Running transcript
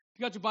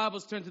you got your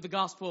Bibles, turn to the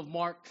Gospel of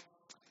Mark.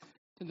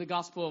 In the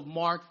Gospel of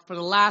Mark. For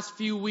the last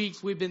few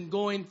weeks, we've been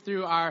going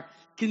through our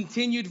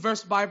continued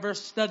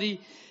verse-by-verse study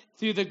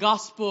through the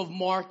Gospel of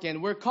Mark.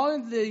 And we're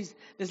calling this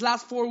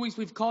last 4 weeks,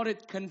 we've called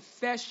it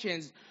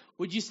Confessions.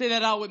 Would you say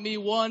that out with me?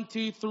 1,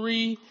 2,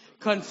 3,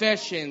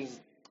 Confessions.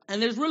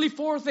 And there's really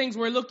 4 things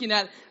we're looking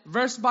at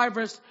verse by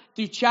verse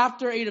through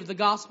chapter 8 of the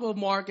Gospel of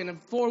Mark.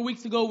 And 4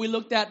 weeks ago, we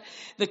looked at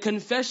the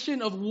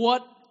confession of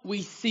what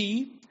we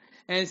see.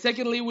 And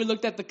secondly, we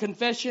looked at the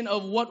confession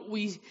of what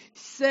we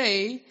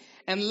say.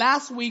 And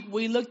last week,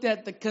 we looked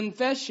at the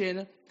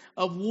confession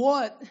of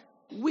what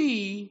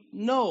we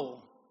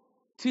know.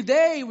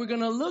 Today, we're going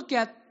to look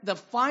at the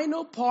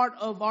final part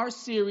of our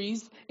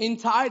series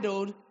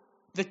entitled,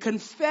 The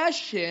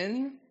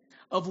Confession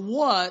of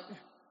What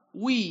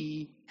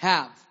We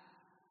Have.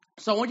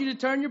 So I want you to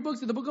turn your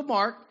books to the book of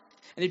Mark.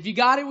 And if you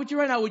got it with you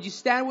right now, would you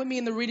stand with me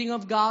in the reading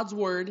of God's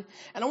Word?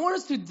 And I want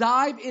us to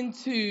dive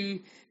into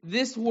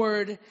this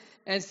Word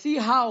and see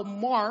how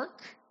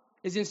Mark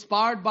is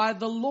inspired by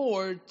the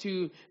Lord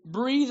to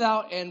breathe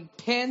out and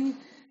pen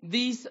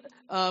these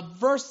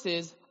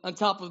verses on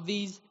top of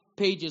these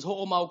pages.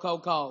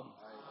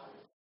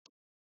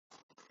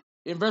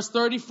 In verse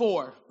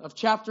 34 of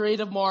chapter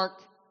 8 of Mark,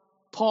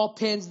 Paul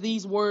pens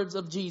these words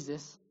of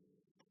Jesus.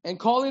 And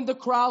calling the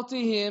crowd to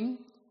him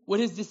with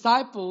his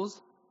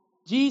disciples,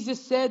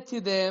 Jesus said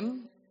to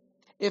them,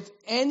 if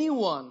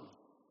anyone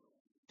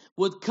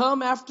would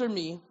come after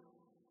me,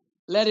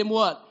 let him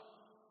what?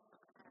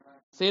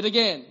 Say it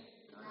again.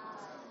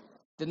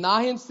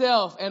 Deny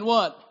himself and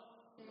what?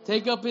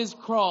 Take up his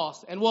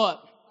cross and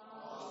what?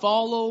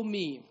 Follow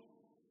me.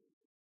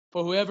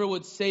 For whoever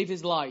would save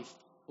his life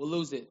will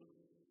lose it.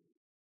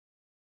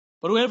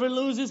 But whoever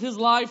loses his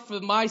life for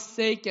my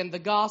sake and the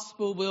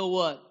gospel will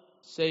what?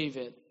 Save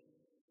it.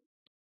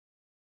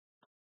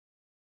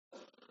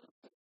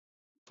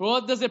 For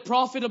what does it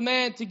profit a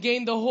man to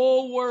gain the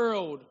whole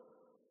world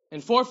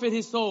and forfeit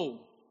his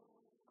soul?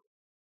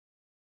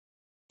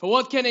 For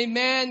what can a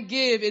man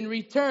give in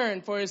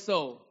return for his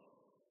soul?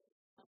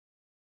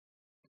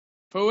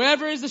 For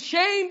whoever is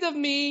ashamed of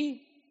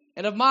me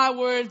and of my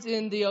words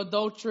in the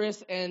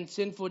adulterous and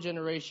sinful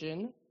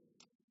generation,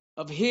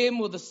 of him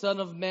will the Son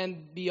of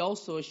Man be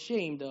also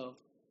ashamed of,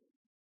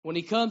 when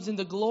he comes in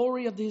the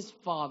glory of his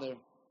Father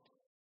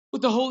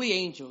with the holy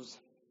angels.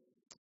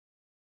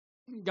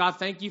 God,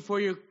 thank you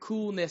for your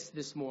coolness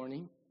this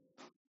morning.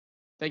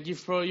 Thank you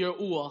for your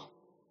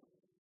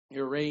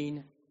your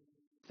reign.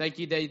 Thank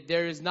you that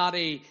there is not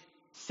a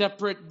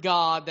separate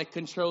God that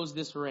controls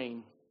this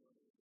reign,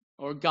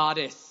 or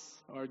goddess,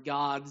 or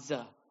gods,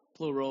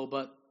 plural,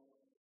 but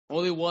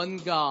only one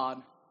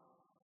God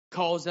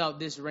calls out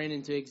this reign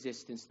into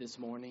existence this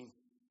morning.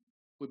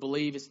 We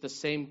believe it's the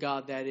same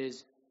God that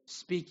is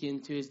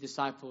speaking to his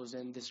disciples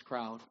and this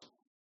crowd.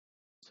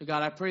 So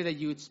God, I pray that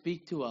you would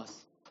speak to us.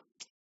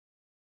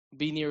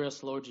 Be near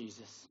us, Lord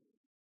Jesus.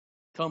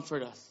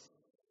 Comfort us,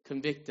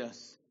 convict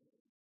us,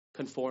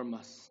 conform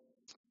us.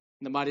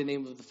 In the mighty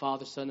name of the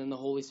Father, Son, and the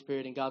Holy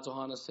Spirit, and God's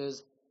Ohana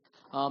says,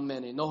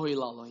 Amen.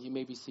 You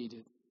may be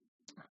seated.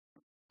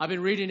 I've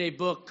been reading a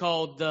book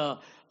called The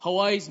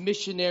Hawaii's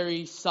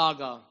Missionary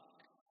Saga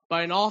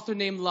by an author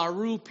named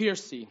LaRue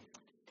Piercy.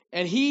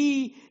 And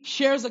he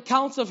shares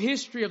accounts of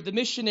history of the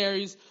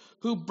missionaries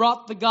who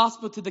brought the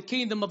gospel to the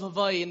kingdom of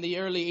Hawaii in the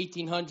early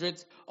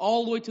 1800s,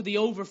 all the way to the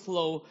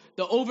overthrow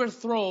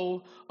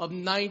of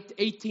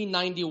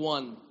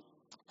 1891.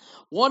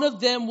 One of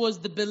them was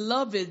the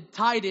beloved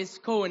Titus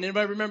Cohen.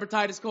 Anybody remember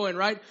Titus Cohen,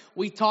 right?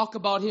 We talk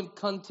about him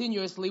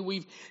continuously.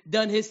 We've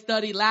done his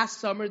study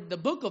last summer, the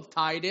book of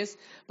Titus.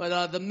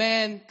 But the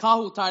man,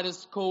 Kahu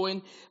Titus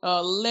Cohen,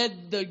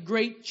 led the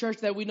great church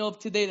that we know of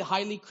today, the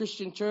highly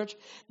Christian church.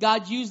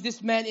 God used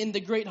this man in the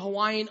Great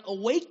Hawaiian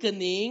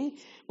Awakening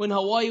when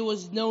Hawaii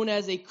was known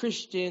as a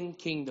Christian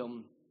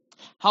kingdom.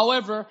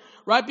 However,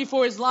 right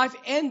before his life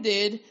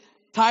ended,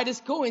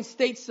 Titus Cohen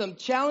states some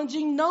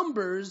challenging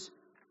numbers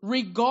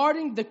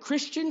regarding the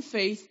Christian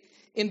faith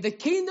in the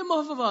kingdom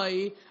of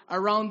Hawaii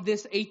around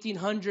this late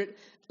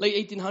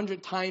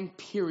 1800 time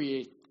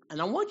period. And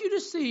I want you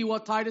to see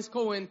what Titus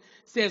Cohen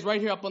says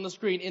right here up on the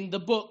screen in the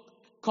book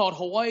called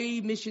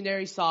Hawaii's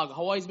Missionary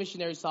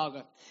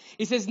Saga.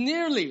 He says,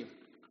 nearly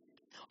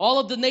all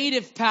of the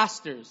native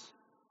pastors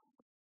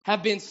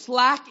have been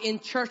slack in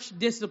church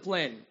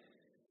discipline.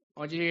 I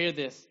want you to hear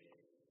this.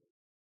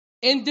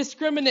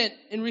 Indiscriminate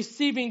in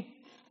receiving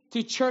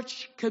to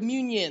church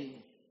communion,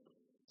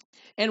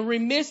 and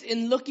remiss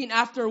in looking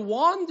after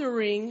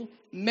wandering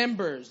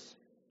members,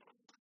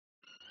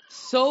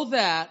 so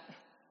that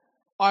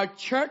our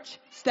church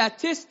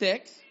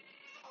statistics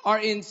are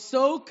in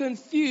so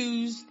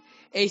confused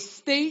a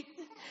state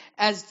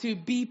as to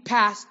be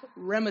past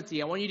remedy.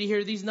 I want you to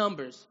hear these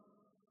numbers.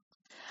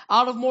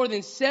 Out of more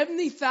than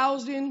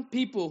 70,000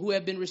 people who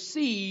have been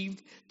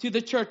received to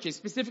the churches,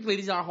 specifically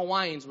these are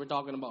Hawaiians we're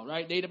talking about,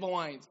 right? Native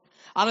Hawaiians.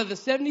 Out of the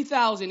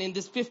 70,000 in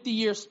this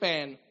 50-year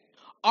span,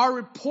 our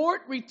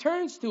report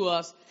returns to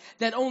us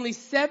that only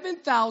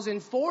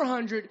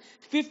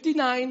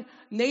 7,459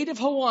 Native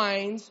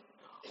Hawaiians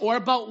or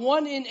about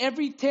 1 in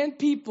every 10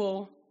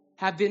 people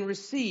have been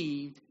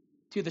received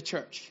to the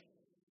church.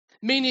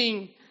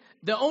 Meaning,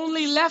 the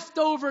only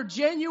leftover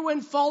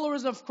genuine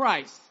followers of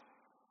Christ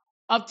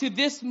up to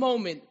this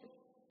moment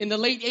in the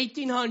late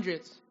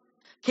 1800s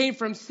came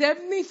from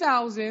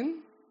 70,000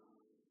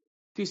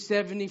 to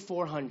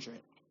 7,400.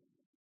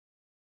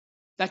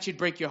 That should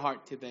break your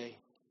heart today.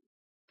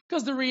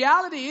 Because the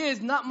reality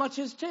is not much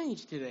has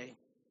changed today.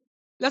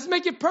 Let's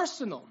make it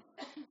personal.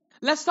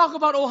 Let's talk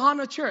about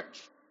Ohana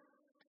Church.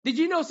 Did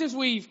you know since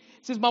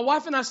my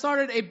wife and I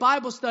started a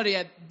Bible study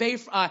at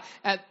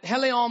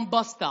Helion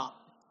bus stop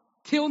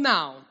till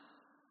now,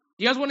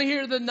 you guys want to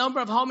hear the number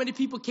of how many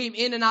people came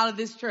in and out of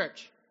this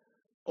church?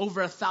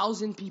 Over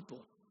 1,000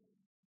 people.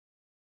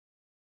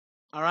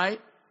 All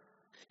right?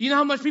 You know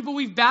how much people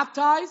we've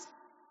baptized?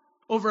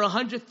 Over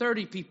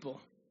 130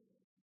 people.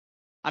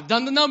 I've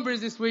done the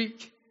numbers this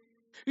week.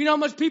 You know how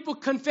much people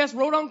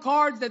wrote on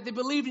cards that they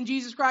believed in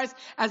Jesus Christ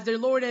as their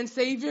Lord and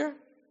Savior?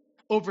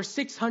 Over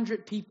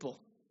 600 people.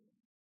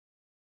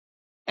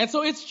 And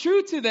so it's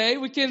true today,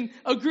 we can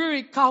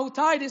agree with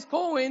Kahutitis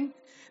Cohen,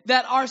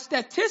 that our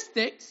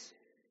statistics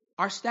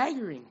are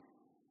staggering.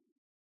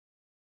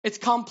 It's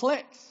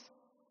complex.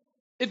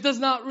 It does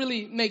not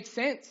really make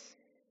sense.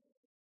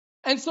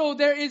 And so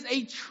there is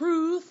a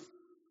truth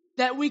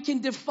that we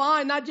can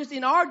define, not just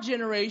in our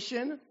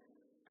generation,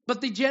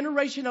 but the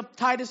generation of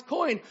Titus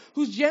Cohen,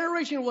 whose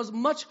generation was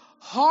much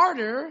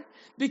harder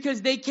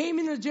because they came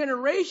in a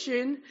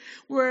generation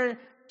where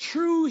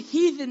true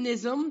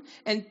heathenism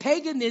and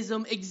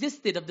paganism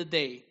existed of the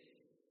day.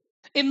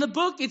 In the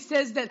book, it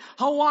says that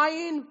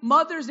Hawaiian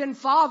mothers and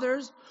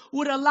fathers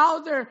would allow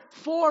their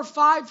 4,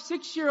 5,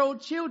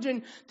 6-year-old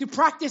children to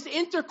practice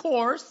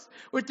intercourse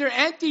with their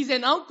aunties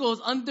and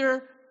uncles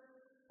under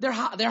their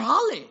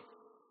hale.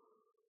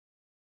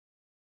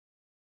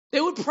 They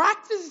would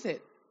practice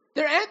it.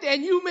 Their auntie,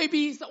 and you may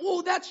be,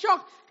 oh, that's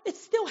shocked. It's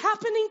still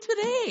happening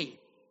today.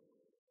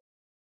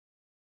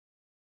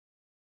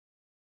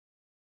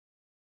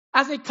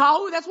 As a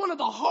Kau, that's one of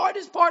the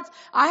hardest parts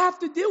I have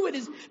to deal with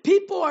is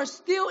people are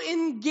still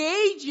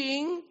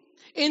engaging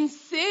in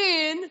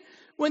sin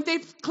when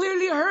they've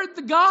clearly heard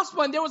the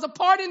gospel and there was a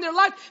part in their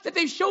life that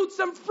they showed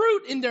some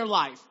fruit in their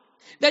life.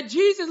 That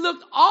Jesus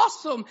looked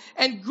awesome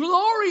and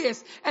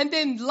glorious, and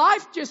then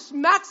life just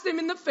smacks them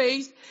in the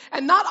face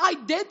and not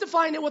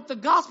identifying it what the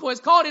gospel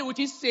has called it, which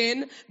is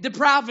sin,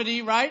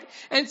 depravity, right?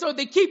 And so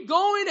they keep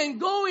going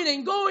and going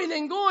and going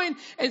and going,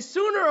 and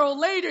sooner or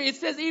later it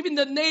says even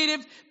the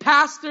native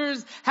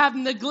pastors have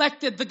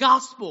neglected the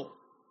gospel.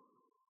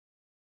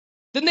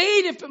 The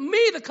native,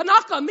 me, the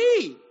Kanaka,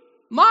 me,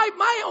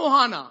 my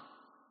Ohana,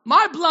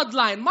 my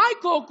bloodline, my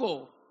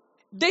Koko,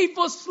 they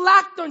were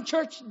slacked on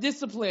church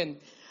discipline.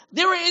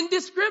 They were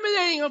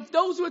indiscriminating of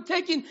those who were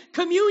taking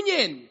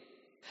communion.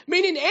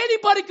 Meaning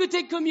anybody could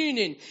take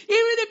communion, even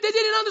if they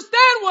didn't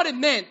understand what it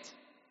meant.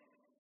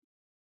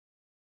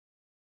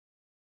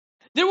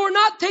 They were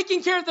not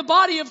taking care of the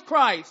body of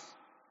Christ.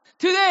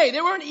 Today, they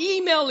weren't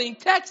emailing,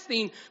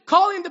 texting,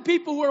 calling the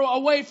people who are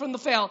away from the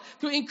faith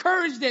to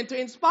encourage them, to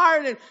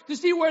inspire them, to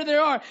see where they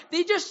are.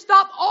 They just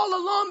stopped all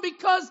along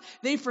because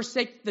they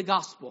forsake the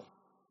gospel.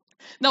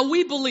 Now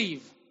we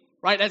believe,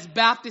 right, as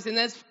Baptists and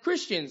as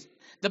Christians,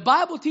 the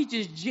Bible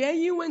teaches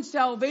genuine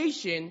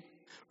salvation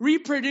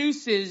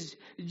reproduces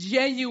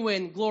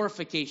genuine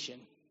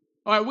glorification.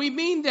 All right, we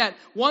mean that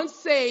once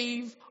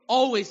saved,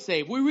 always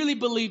saved. We really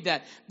believe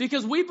that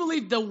because we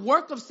believe the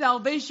work of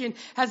salvation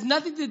has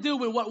nothing to do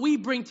with what we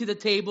bring to the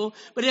table,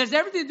 but it has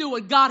everything to do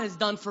with what God has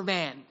done for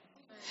man.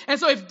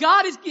 And so if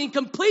God is in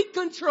complete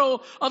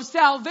control of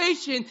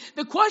salvation,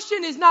 the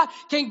question is not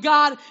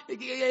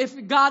if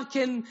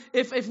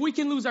we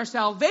can lose our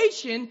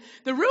salvation,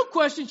 the real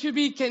question should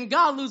be, can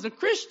God lose a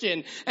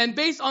Christian? And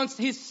based on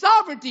his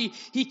sovereignty,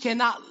 he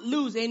cannot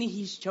lose any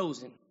he's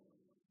chosen.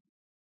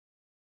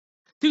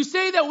 To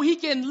say that he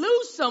can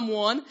lose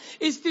someone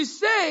is to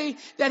say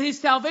that his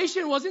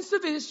salvation wasn't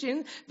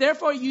sufficient.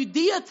 Therefore, you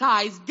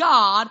deitize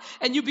God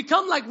and you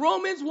become like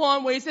Romans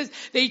 1 where it says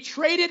they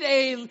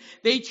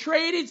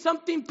traded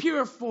something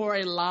pure for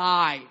a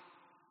lie.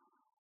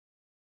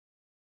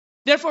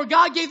 Therefore,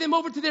 God gave them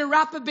over to their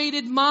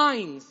reprobated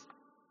minds.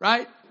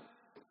 Right?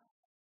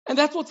 And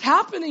that's what's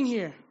happening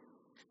here.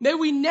 May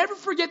we never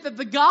forget that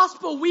the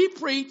gospel we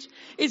preach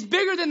is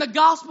bigger than the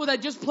gospel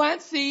that just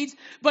plants seeds,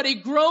 but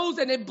it grows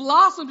and it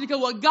blossoms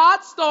because what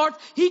God starts,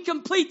 he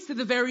completes to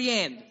the very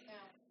end.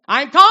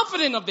 I am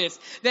confident of this,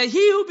 that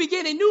he who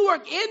began a new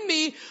work in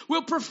me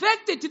will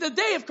perfect it to the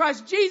day of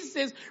Christ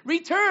Jesus'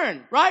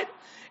 return, right?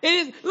 It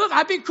is, look,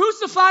 I've been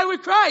crucified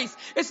with Christ.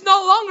 It's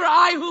no longer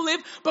I who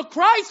live, but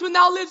Christ who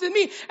now lives in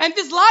me. And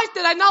this life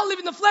that I now live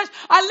in the flesh,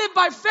 I live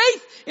by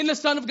faith in the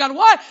Son of God.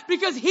 Why?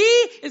 Because he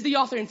is the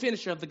author and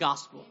finisher of the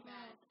gospel.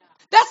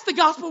 That's the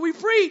gospel we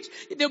preach.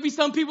 There'll be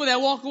some people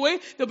that walk away.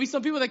 There'll be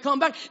some people that come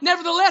back.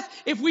 Nevertheless,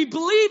 if we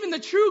believe in the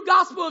true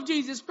gospel of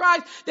Jesus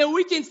Christ, then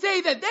we can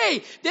say that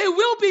there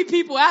will be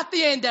people at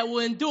the end that will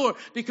endure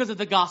because of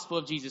the gospel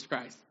of Jesus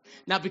Christ.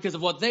 Not because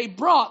of what they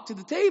brought to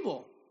the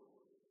table.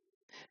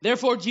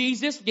 Therefore,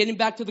 Jesus, getting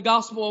back to the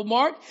Gospel of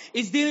Mark,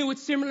 is dealing with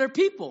similar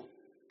people.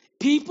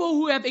 People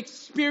who have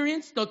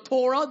experienced the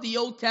Torah, the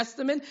Old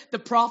Testament, the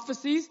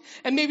prophecies,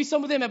 and maybe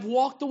some of them have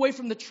walked away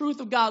from the truth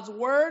of God's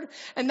word.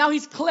 And now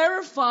he's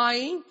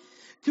clarifying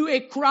to a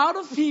crowd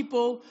of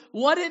people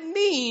what it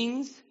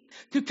means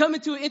to come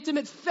into an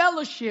intimate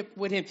fellowship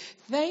with him.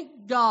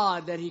 Thank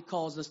God that he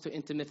calls us to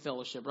intimate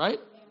fellowship, right?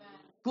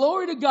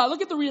 Glory to God.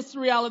 Look at the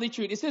reality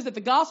truth. It says that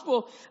the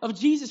gospel of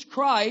Jesus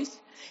Christ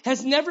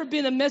has never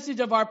been a message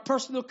of our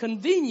personal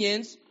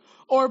convenience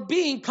or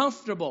being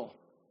comfortable.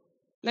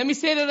 Let me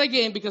say that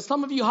again, because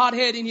some of you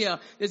hot-headed in here,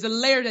 there's a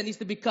layer that needs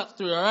to be cut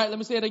through, all right? Let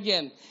me say it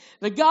again.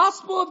 The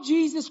gospel of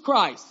Jesus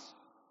Christ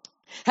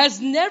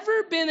has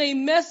never been a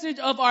message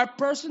of our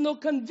personal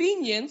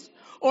convenience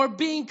or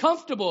being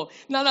comfortable.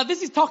 Now,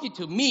 this is talking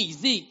to me,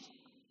 Zeke,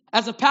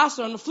 as a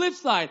pastor. On the flip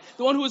side,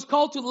 the one who is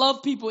called to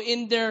love people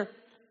in their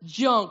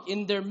junk,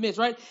 in their midst,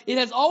 right? It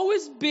has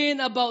always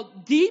been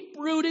about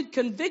deep-rooted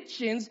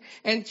convictions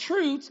and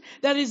truths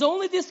that is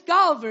only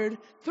discovered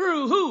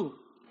through who?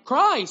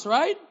 Christ,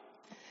 right?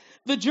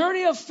 The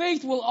journey of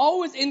faith will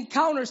always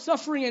encounter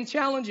suffering and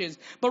challenges.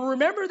 But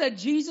remember that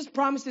Jesus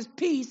promises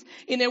peace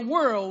in a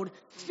world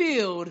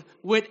filled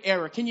with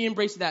error. Can you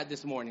embrace that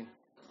this morning?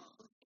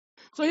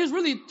 So here's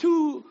really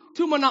two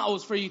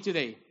monaos for you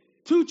today.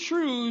 Two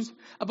truths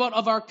of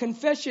our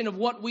confession of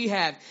what we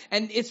have.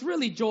 And it's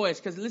really joyous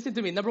because listen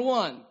to me. Number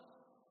one,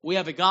 we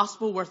have a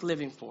gospel worth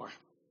living for.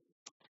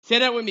 Say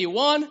that with me.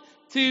 1,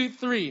 2,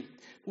 3.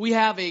 We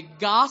have a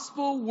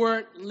gospel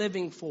worth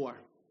living for.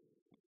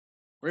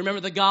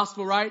 Remember the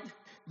gospel, right?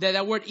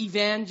 That word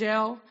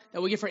evangel,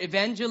 that we get for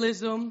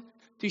evangelism,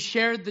 to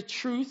share the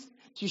truth,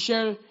 to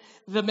share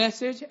the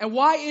message. And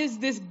why is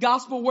this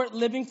gospel worth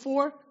living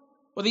for?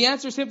 Well, the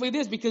answer is simply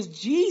this, because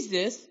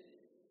Jesus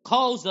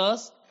calls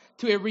us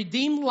to a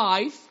redeemed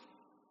life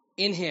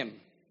in him.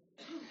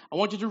 I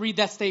want you to read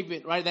that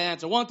statement, right? That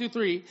answer. 1, 2,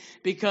 3.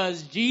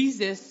 Because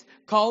Jesus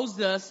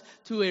calls us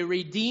to a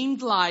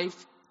redeemed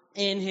life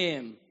in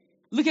him.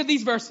 Look at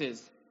these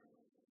verses.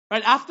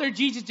 Right after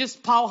Jesus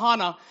just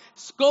pauhana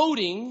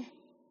scolding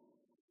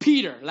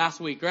Peter last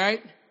week,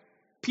 right?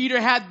 Peter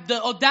had the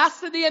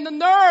audacity and the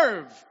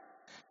nerve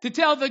to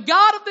tell the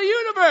God of the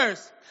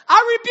universe,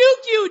 I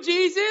rebuke you,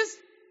 Jesus.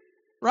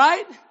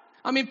 Right?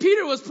 I mean,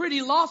 Peter was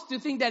pretty lost to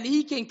think that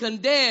he can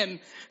condemn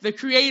the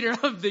creator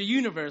of the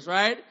universe,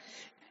 right?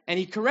 And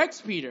he corrects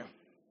Peter.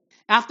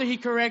 After he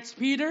corrects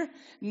Peter,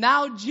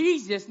 now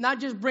Jesus not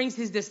just brings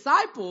his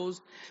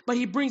disciples, but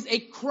he brings a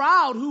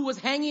crowd who was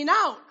hanging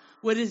out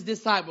with his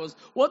disciples.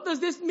 What does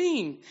this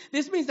mean?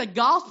 This means the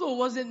gospel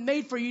wasn't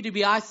made for you to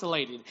be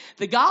isolated.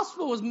 The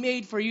gospel was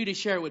made for you to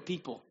share it with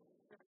people.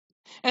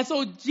 And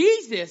so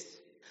Jesus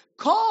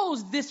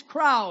calls this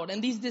crowd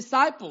and these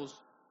disciples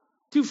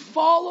to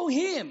follow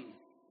him,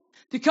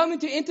 to come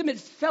into intimate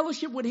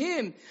fellowship with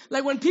him.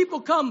 Like when people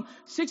come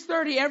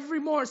 6:30 every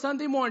morning,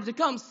 Sunday morning, to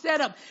come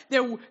set up,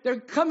 they're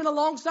coming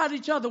alongside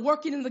each other,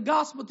 working in the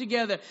gospel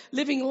together,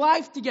 living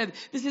life together.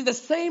 This is the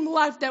same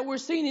life that we're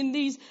seeing in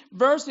these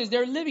verses.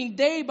 They're living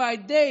day by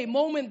day,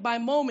 moment by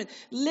moment,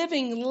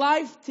 living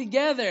life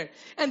together.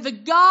 And the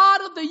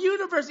God of the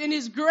universe, in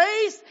his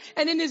grace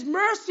and in his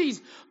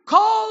mercies,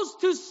 calls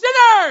to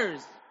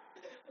sinners,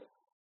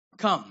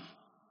 come.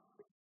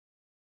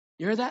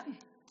 You heard that?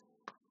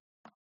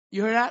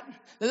 You heard that?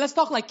 Let's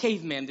talk like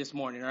cavemen this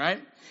morning, all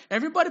right?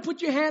 Everybody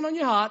put your hand on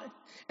your heart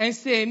and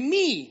say,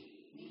 me.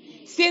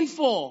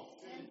 Sinful.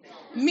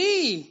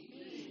 Me.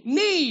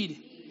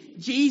 Need.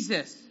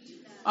 Jesus.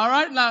 All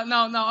right? Now,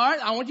 all right?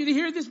 I want you to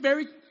hear this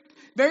very,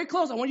 very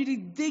close. I want you to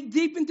dig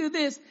deep into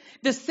this.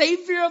 The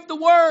Savior of the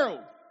world,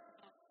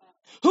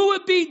 who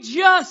would be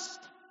just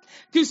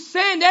to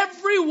send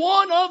every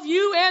one of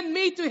you and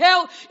me to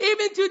hell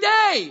even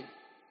today.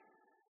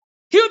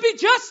 He would be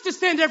just to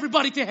send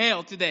everybody to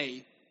hell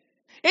today.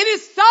 In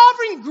his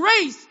sovereign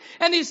grace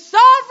and his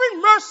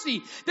sovereign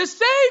mercy, the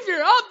Savior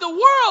of the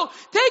world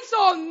takes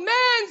on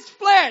man's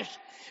flesh,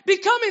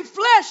 becoming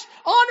flesh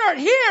on earth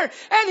here,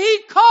 and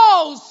he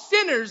calls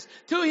sinners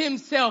to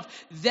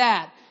himself.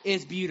 That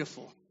is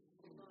beautiful.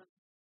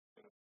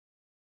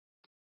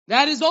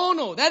 That is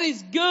ono. That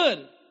is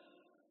good.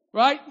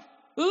 Right?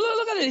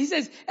 Look at it. He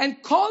says,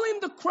 and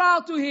calling the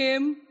crowd to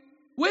him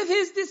with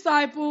his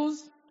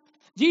disciples,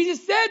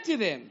 Jesus said to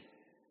them,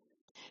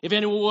 if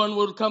anyone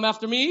will come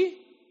after me,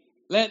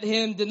 let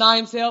him deny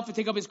himself and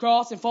take up his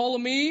cross and follow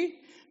me.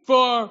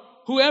 For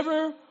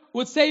whoever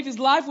would save his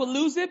life will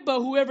lose it, but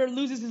whoever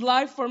loses his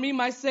life for me,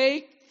 my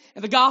sake,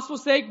 and the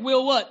gospel's sake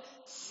will what?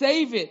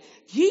 Save it.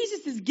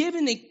 Jesus is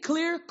giving a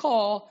clear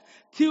call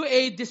to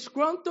a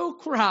disgruntled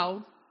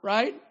crowd,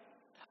 right?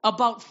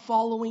 About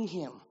following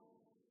him.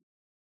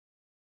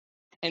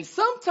 And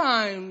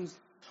sometimes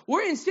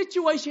we're in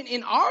situation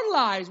in our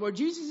lives where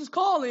Jesus is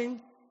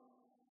calling,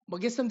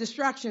 but get some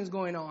distractions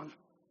going on.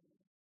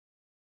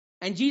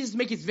 And Jesus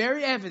makes it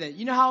very evident.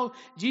 You know how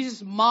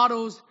Jesus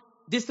models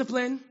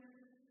discipline?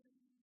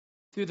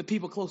 Through the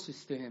people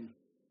closest to him.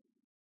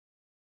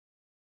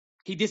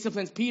 He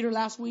disciplines Peter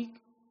last week.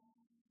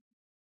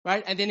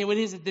 right? And then with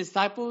his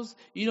disciples,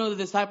 the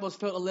disciples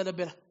felt a little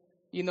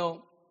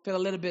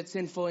bit,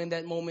 sinful in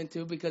that moment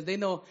too, because they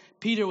know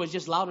Peter was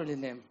just louder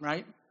than them,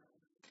 right?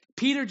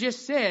 Peter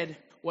just said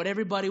what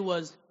everybody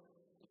was.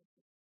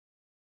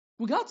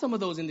 We got some of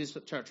those in this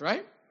church,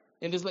 right?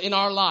 In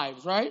our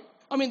lives, right?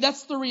 I mean,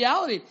 that's the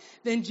reality.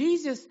 Then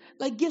Jesus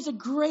gives a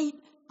great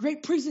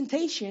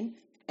presentation,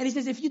 and he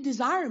says, if you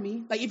desire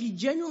me, if you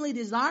genuinely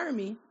desire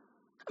me,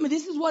 I mean,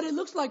 this is what it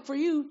looks like for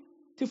you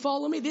to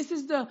follow me.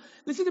 Listen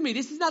to me.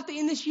 This is not the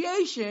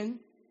initiation.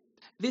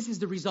 This is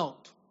the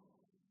result.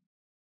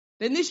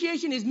 The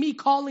initiation is me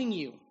calling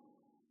you.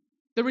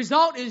 The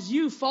result is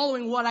you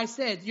following what I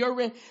said, your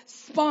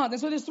response. And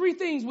so there's three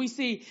things we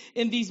see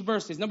in these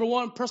verses. Number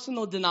one,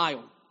 personal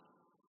denial.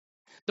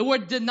 The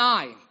word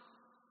deny,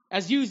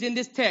 as used in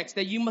this text,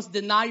 that you must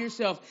deny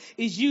yourself,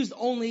 is used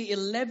only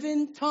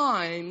 11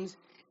 times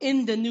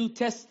in the New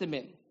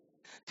Testament.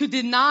 To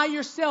deny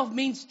yourself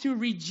means to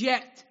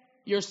reject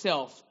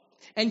yourself.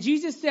 And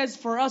Jesus says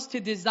for us to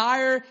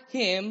desire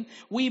him,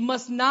 we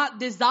must not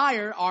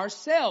desire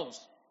ourselves.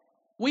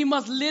 We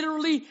must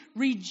literally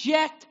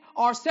reject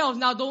ourselves.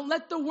 Now, don't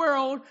let the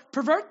world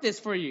pervert this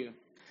for you,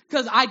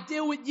 because I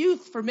deal with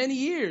youth for many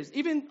years,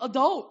 even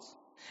adults.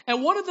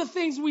 And one of the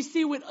things we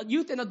see with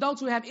youth and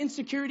adults who have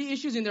insecurity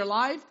issues in their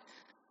life,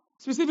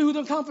 specifically who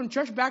don't come from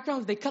church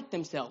backgrounds, they cut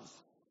themselves.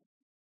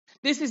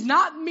 This is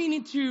not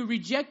meaning to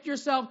reject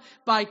yourself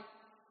by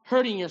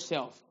hurting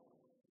yourself,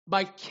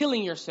 by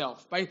killing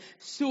yourself, by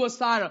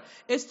suicidal.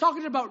 It's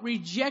talking about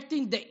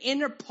rejecting the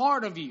inner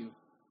part of you.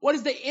 What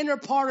is the inner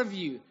part of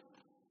you?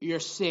 Your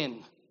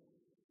sin,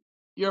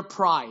 your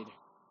pride,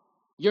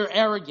 your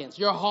arrogance,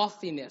 your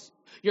haughtiness,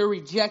 your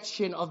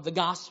rejection of the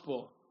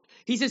gospel.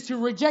 He says to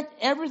reject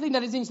everything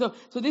that is in you.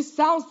 So this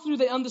sounds through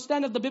the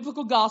understanding of the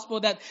biblical gospel,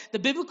 that the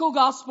biblical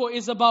gospel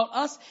is about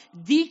us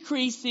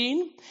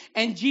decreasing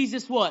and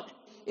Jesus what?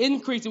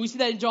 Increasing. We see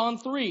that in John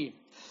 3.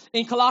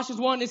 In Colossians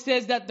 1, it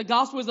says that the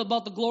gospel is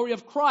about the glory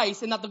of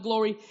Christ and not the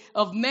glory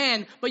of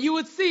man. But you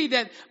would see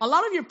that a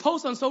lot of your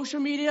posts on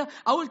social media,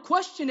 I would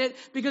question it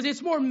because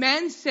it's more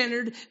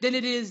man-centered than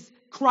it is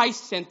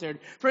Christ-centered.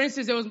 For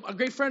instance, there was a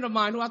great friend of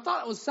mine who I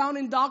thought was sound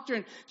in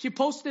doctrine. She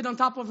posted on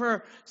top of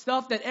her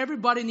stuff that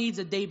everybody needs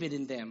a David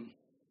in them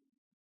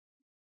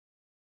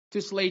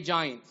to slay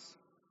giants.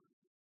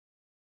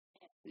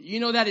 You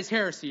know that is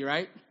heresy,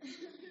 right?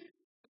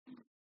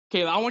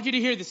 Okay, I want you to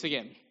hear this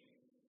again.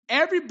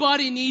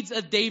 Everybody needs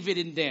a David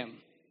in them.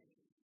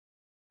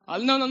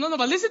 No,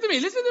 but listen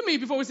to me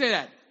before we say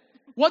that.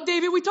 What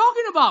David we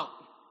talking about?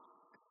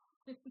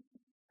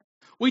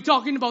 We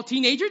talking about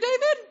teenager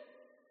David?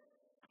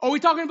 Or are we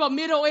talking about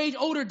middle-aged,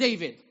 older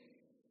David?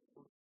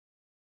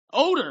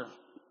 Older.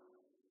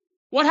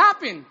 What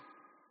happened?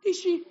 He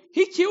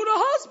killed a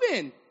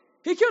husband.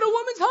 He killed a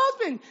woman's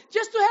husband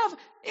just to have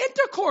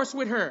intercourse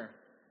with her.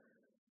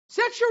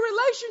 Sexual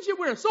relationship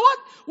with her. So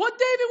what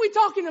David we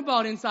talking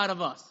about inside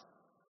of us?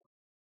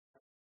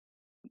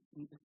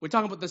 We're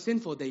talking about the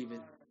sinful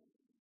David.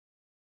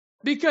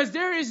 Because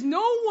there is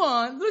no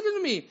one, listen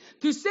to me,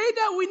 to say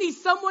that we need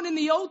someone in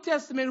the Old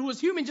Testament who was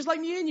human just like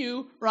me and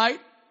you, right?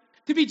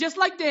 To be just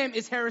like them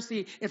is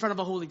heresy in front of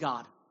a holy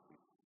God.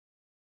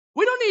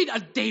 We don't need a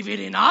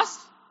David in us.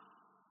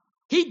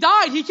 He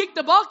died. He kicked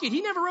the bucket.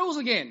 He never rose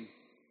again.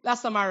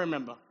 Last time I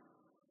remember.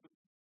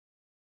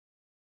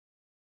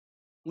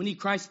 We need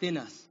Christ in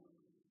us.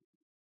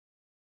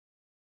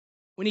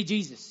 We need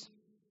Jesus.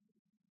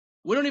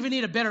 We don't even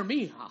need a better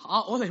me.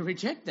 I'll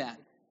reject that.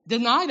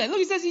 Deny that. Look,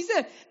 he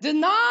said,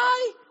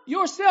 deny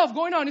yourself.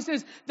 Going on, it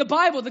says, the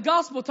Bible, the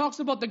gospel talks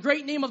about the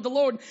great name of the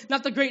Lord,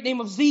 not the great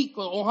name of Zeke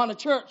or Ohana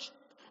Church.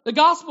 The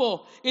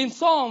gospel in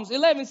Psalms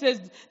 11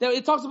 says that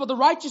it talks about the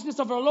righteousness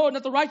of our Lord,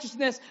 not the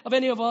righteousness of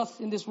any of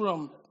us in this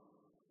room.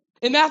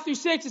 In Matthew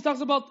 6,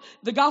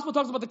 the gospel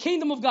talks about the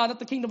kingdom of God, not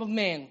the kingdom of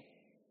man.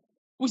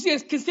 We see a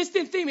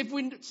consistent theme if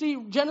we see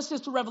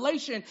Genesis to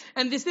Revelation,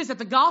 and this is that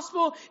the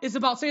gospel is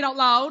about, say it out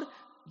loud,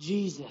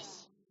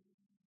 Jesus.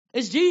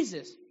 It's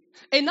Jesus.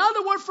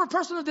 Another word for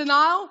personal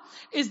denial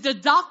is the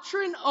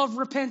doctrine of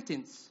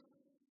repentance.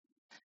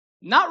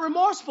 Not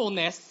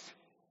remorsefulness,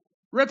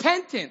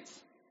 repentance.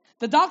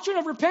 The doctrine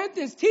of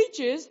repentance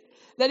teaches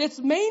that its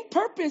main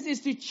purpose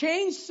is to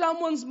change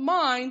someone's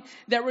mind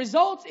that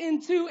results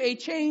into a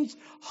changed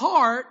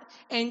heart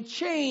and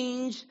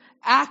changed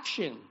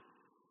action.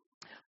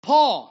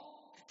 Paul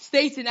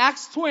states in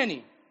Acts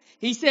 20,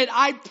 he said,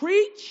 I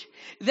preach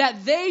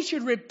that they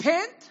should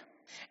repent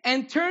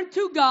and turn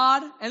to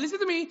God, and listen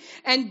to me,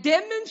 and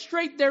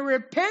demonstrate their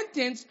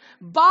repentance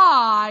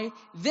by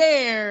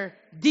their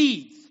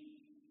deeds.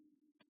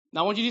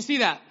 Now I want you to see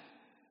that.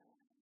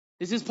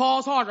 This is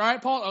Paul's heart, all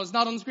right? Paul, it's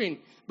not on the screen,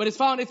 but it's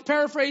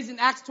paraphrased in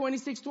Acts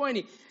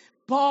 26:20.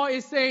 Paul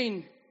is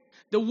saying,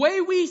 the way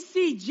we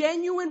see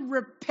genuine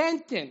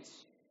repentance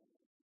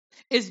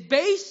is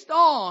based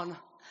on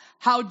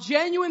how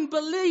genuine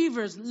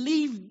believers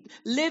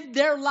live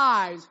their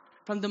lives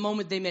from the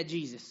moment they met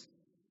Jesus.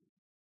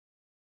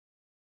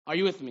 Are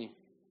you with me?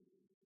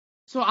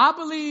 So I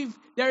believe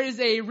there is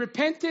a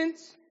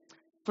repentance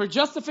for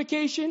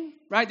justification,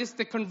 right? This is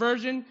the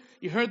conversion.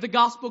 You heard the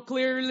gospel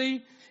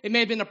clearly. It may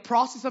have been a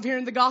process of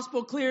hearing the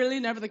gospel clearly,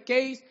 never the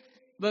case.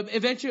 But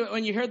eventually,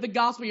 when you heard the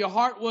gospel, your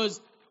heart was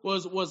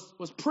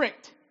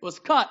pricked, was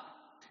cut.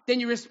 Then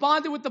you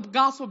responded with the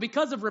gospel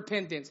because of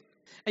repentance.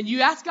 And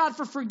you ask God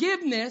for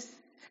forgiveness,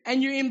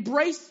 and you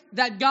embrace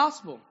that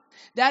gospel.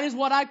 That is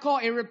what I call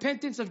a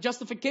repentance of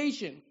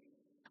justification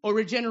or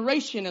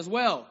regeneration as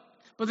well.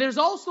 But there's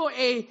also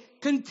a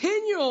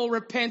continual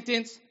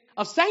repentance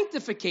of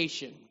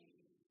sanctification,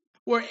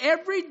 where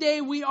every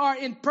day we are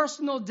in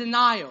personal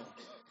denial.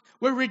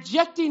 We're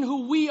rejecting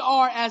who we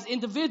are as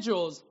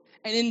individuals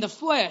and in the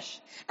flesh,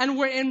 and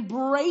we're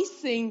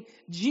embracing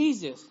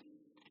Jesus.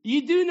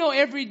 You do know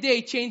every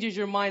day changes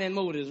your mind and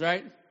motives,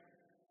 right?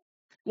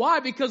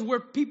 Why? Because we're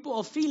people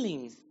of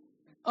feelings,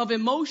 of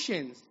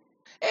emotions.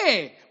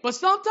 Hey, but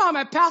sometimes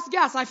I pass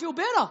gas, I feel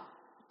better.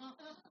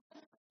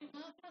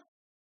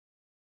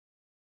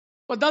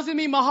 But doesn't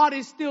mean my heart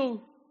is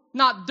still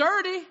not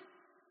dirty.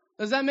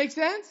 Does that make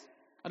sense?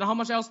 I don't know how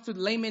much else to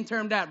layman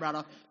term that,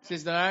 brother,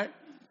 sister, all right?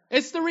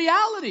 It's the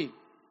reality.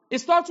 It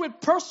starts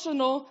with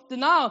personal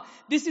denial.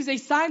 This is a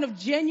sign of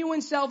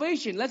genuine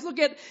salvation. Let's look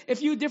at a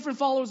few different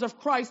followers of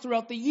Christ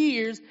throughout the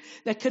years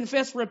that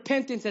confess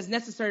repentance as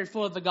necessary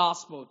for the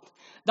gospel.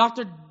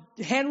 Dr.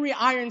 Henry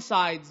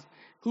Ironsides,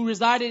 who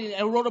resided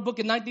and wrote a book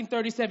in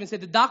 1937,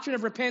 said the doctrine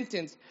of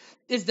repentance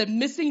is the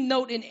missing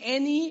note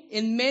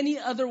in many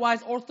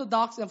otherwise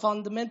orthodox and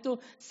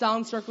fundamental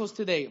sound circles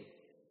today.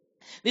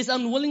 This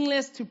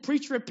unwillingness to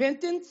preach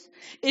repentance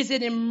is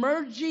an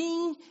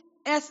emerging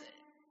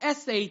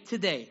essay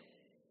today.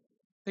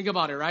 Think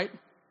about it, right?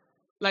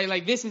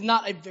 Like this is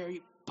not a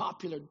very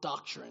popular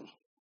doctrine.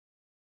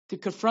 To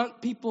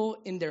confront people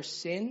in their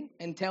sin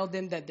and tell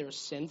them that they're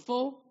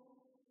sinful,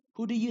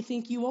 who do you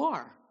think you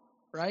are,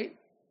 right?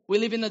 We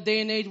live in a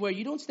day and age where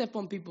you don't step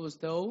on people's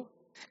toe.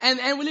 And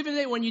we live in a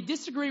day when you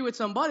disagree with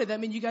somebody, that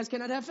means you guys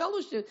cannot have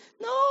fellowship.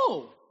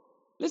 No.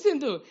 Listen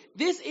to it.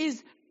 This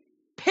is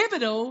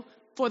pivotal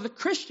for the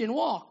Christian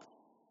walk.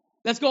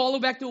 Let's go all the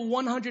way back to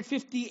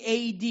 150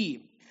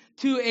 A.D.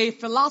 to a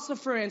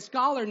philosopher and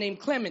scholar named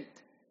Clement.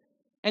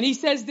 And he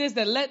says this,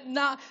 that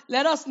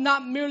let us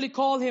not merely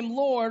call him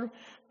Lord,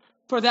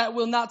 for that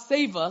will not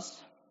save us.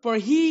 For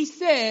he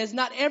says,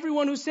 not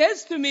everyone who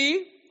says to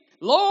me,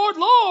 Lord,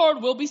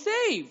 Lord, will be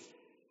saved,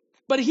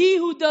 but he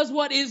who does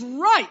what is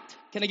right.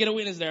 Can I get a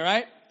witness there,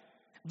 right?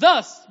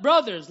 Thus,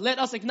 brothers, let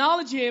us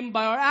acknowledge him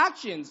by our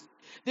actions.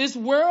 This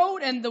world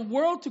and the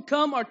world to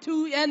come are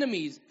two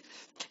enemies.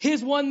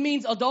 His one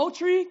means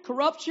adultery,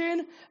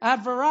 corruption,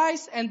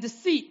 avarice, and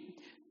deceit,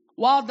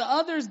 while the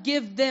others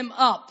give them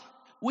up.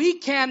 We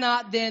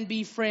cannot then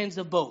be friends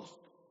of both.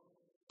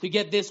 To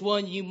get this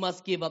one, you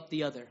must give up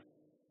the other.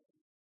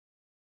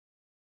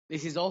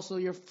 This is also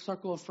your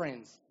circle of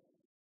friends.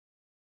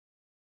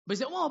 But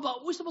you say, well,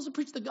 but we're supposed to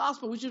preach the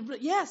gospel.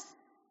 Yes.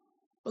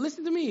 But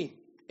listen to me.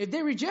 If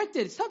they reject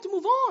it, it's time to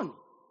move on.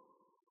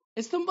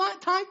 It's time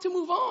to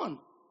move on.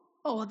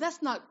 Oh, well,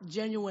 that's not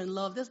genuine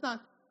love. That's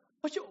not.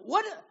 You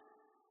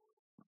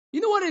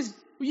know what is,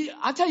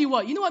 I'll tell you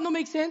what. You know what don't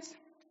make sense?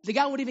 The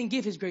God would even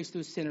give his grace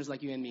to sinners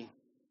like you and me.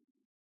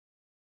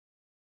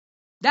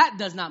 That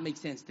does not make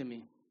sense to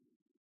me.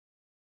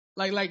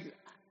 Like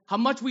how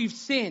much we've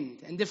sinned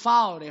and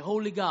defiled a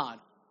holy God.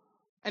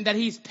 And that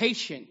he's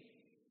patient.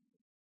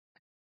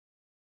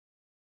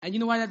 And you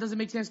know why that doesn't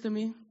make sense to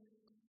me?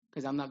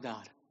 Because I'm not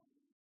God.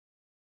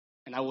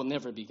 And I will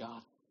never be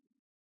God.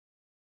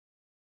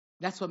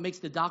 That's what makes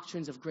the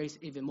doctrines of grace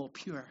even more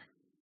pure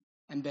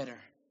and better.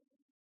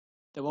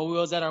 That while we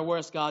was at our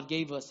worst, God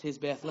gave us his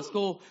best. Let's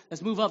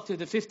move up to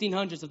the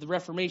 1500s of the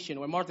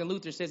Reformation, where Martin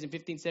Luther says in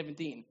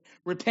 1517,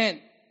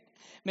 repent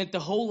meant the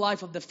whole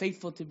life of the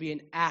faithful to be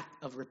an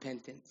act of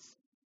repentance.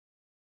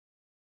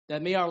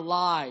 That may our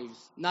lives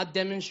not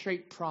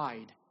demonstrate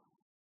pride,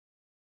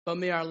 but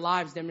may our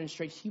lives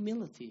demonstrate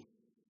humility.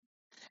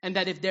 And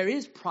that if there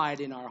is pride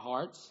in our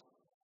hearts,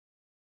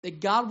 that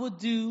God will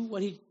do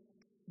what he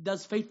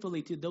does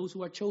faithfully to those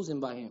who are chosen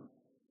by him.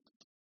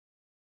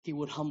 He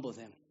would humble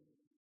them.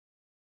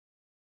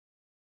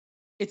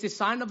 It's a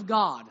sign of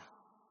God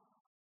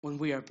when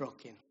we are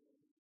broken.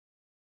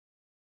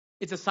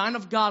 It's a sign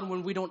of God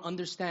when we don't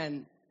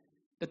understand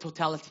the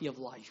totality of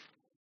life.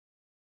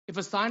 It's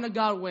a sign of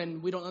God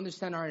when we don't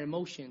understand our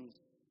emotions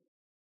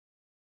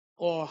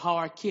or how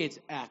our kids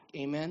act.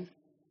 Amen?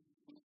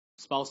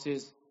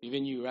 Spouses,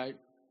 even you, right?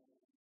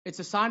 It's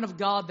a sign of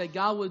God that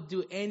God will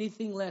do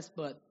anything less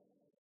but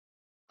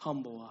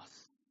humble us.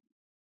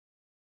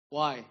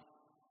 Why?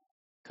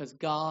 Because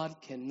God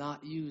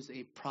cannot use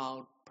a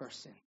proud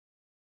person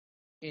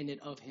in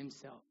and of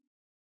himself.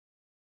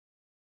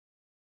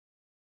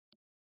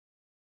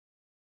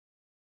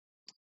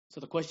 So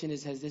the question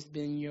is, has this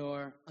been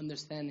your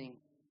understanding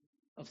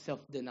of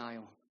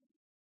self-denial?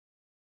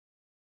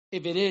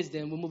 If it is,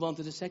 then we'll move on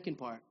to the second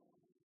part.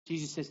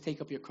 Jesus says,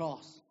 take up your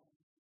cross.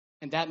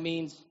 And that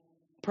means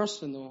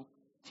personal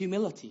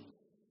humility.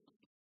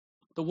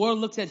 The world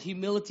looks at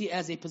humility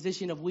as a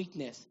position of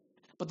weakness,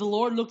 but the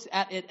Lord looks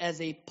at it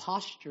as a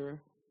posture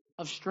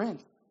of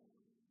strength.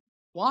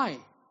 Why?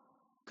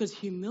 Because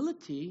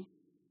humility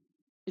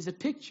is a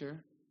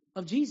picture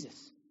of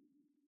Jesus,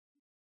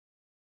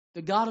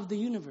 the God of the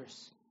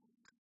universe,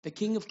 the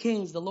King of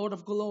kings, the Lord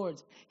of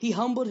lords. He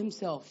humbled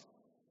himself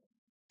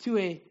to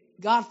a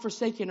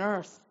God-forsaken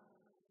earth,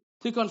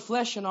 took on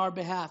flesh on our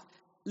behalf,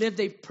 lived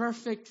a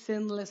perfect,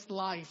 sinless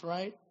life,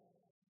 right?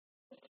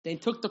 Then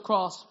took the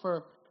cross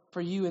for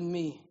you and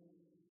me.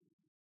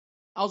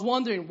 I was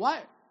wondering,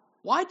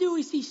 why do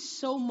we see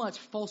so much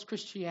false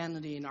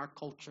Christianity in our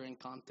culture and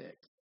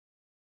context?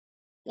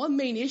 One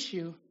main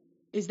issue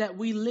is that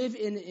we live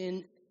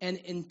in an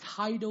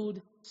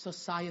entitled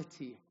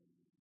society.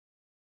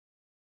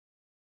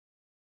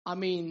 I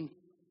mean,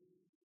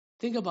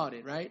 think about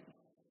it, right?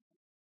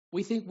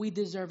 We think we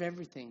deserve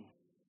everything.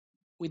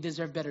 We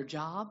deserve better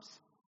jobs.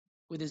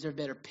 We deserve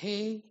better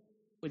pay.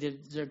 We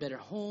deserve better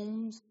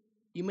homes.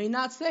 You may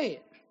not say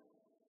it,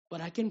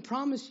 but I can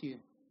promise you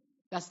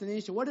that's the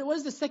issue. What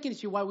is the second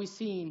issue why we're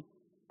seeing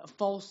a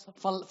false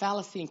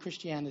fallacy in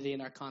Christianity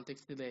in our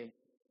context today?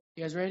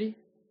 You guys ready?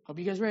 Hope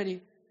you guys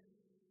ready.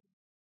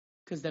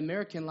 Because the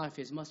American life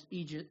is much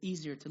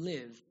easier to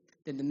live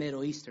than the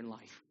Middle Eastern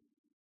life.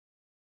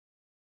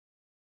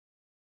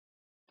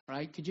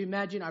 Right? Could you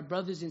imagine our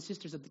brothers and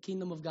sisters of the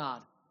kingdom of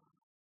God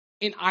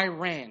in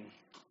Iran,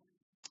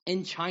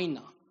 in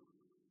China,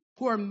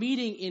 who are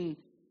meeting in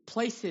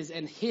places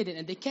and hidden,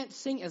 and they can't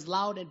sing as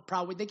loud and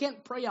proud. They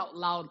can't pray out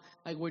loud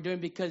like we're doing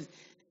because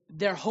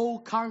their whole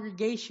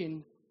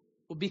congregation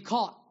will be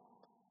caught.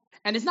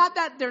 And it's not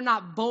that they're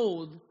not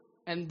bold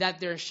and that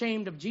they're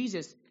ashamed of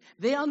Jesus.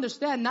 They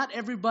understand not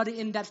everybody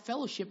in that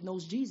fellowship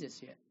knows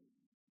Jesus yet.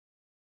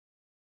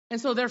 And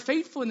so their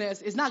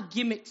faithfulness is not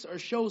gimmicks or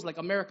shows like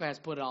America has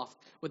put off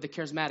with the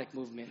charismatic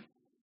movement.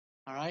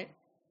 All right?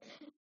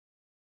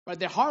 Right?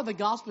 The heart of the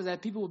gospel is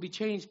that people will be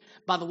changed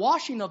by the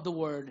washing of the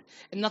word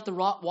and not the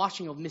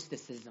washing of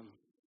mysticism.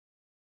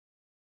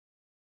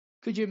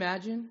 Could you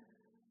imagine?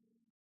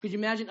 Could you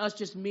imagine us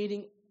just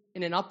meeting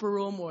in an upper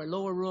room or a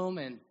lower room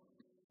and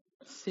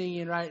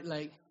singing, right?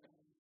 Like,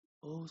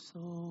 oh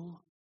soul,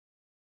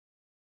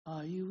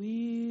 are you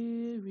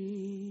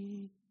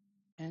weary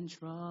and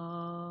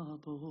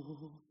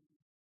troubled?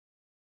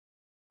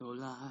 No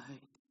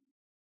light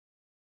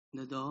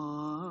in the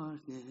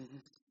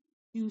darkness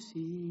you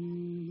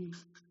see.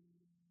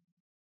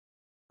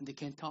 And they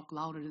can't talk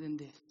louder than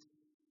this.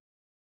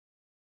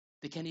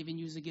 They can't even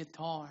use a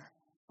guitar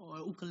or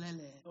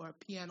ukulele or a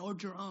piano or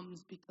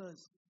drums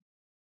because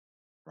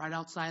right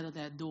outside of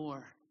that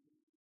door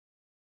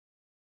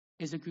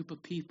is a group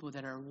of people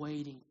that are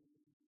waiting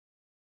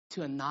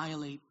to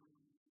annihilate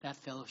that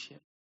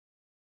fellowship.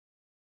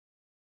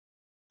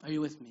 Are you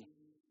with me?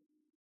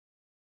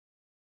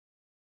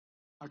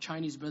 Our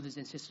Chinese brothers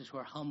and sisters who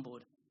are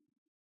humbled,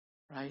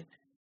 right?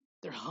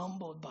 They're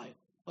humbled by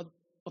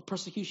what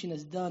persecution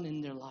has done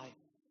in their life.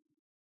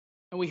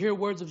 And we hear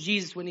words of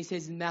Jesus when he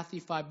says in Matthew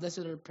 5, blessed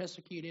are the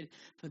persecuted,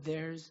 for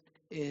theirs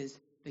is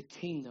the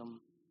kingdom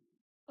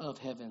of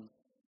heaven.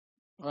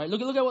 All right,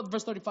 look at what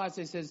verse 35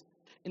 says. It says,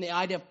 in the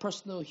idea of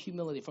personal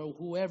humility, for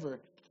whoever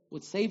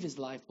would save his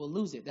life will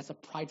lose it. That's a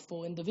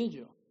prideful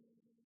individual.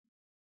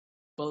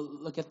 But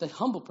look at the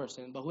humble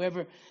person. But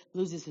whoever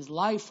loses his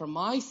life for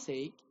my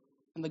sake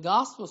and the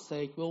gospel's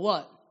sake will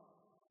what?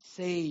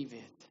 Save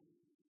it.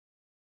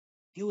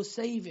 He will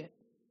save it.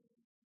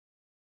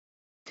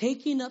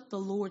 Taking up the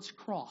Lord's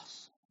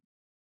cross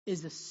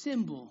is a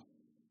symbol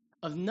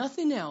of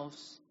nothing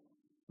else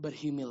but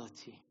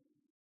humility.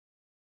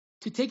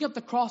 To take up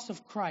the cross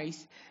of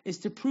Christ is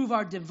to prove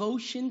our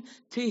devotion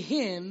to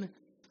him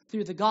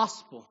through the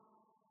gospel.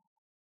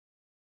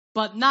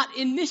 But not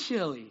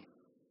initially,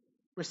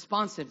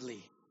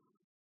 responsively.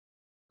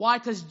 Why?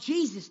 Because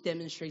Jesus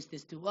demonstrates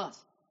this to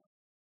us.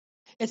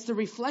 It's the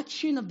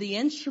reflection of the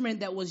instrument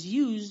that was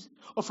used,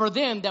 or for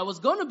them that was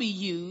going to be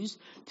used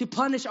to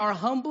punish our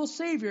humble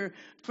Savior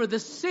for the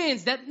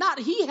sins that not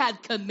he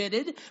had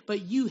committed,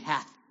 but you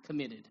hath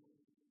committed.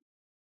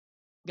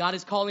 God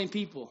is calling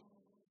people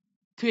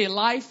to a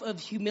life of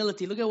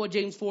humility. Look at what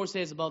James 4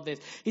 says about this.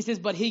 He says,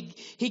 but he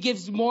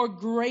gives more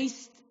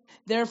grace.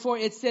 Therefore,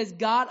 it says,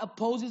 God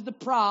opposes the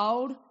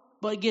proud,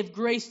 but give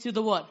grace to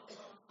the what?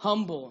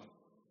 Humble.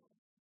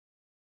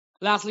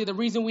 Lastly, the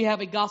reason we have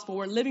a gospel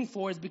we're living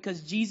for is because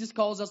Jesus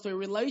calls us to a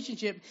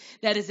relationship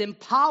that is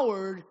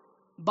empowered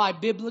by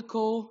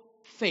biblical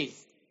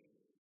faith.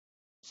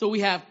 So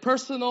we have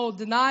personal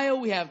denial,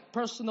 we have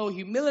personal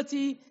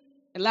humility,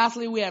 and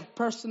lastly, we have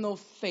personal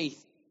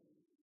faith.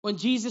 When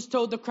Jesus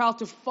told the crowd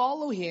to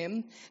follow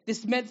him,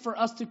 this meant for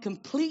us to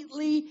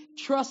completely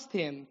trust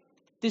him.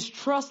 This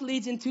trust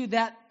leads into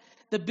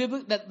the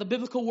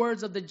biblical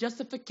words of the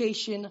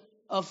justification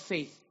of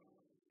faith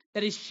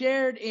that is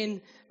shared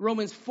in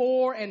Romans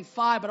 4 and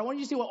 5. But I want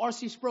you to see what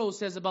R.C. Sproul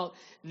says about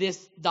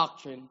this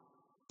doctrine.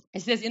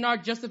 It says, in our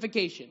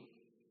justification,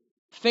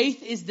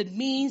 faith is the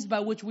means by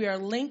which we are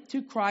linked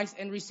to Christ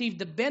and receive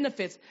the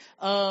benefits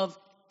of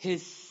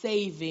his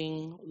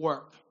saving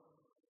work.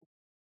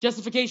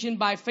 Justification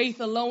by faith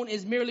alone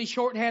is merely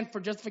shorthand for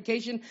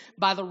justification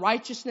by the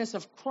righteousness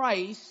of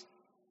Christ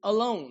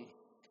alone.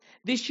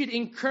 This should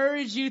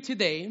encourage you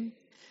today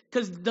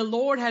because the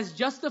Lord has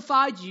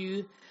justified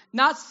you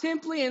not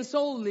simply and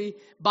solely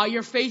by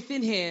your faith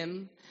in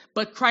Him,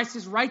 but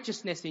Christ's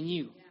righteousness in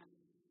you.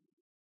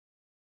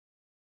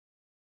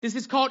 This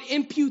is called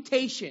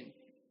imputation.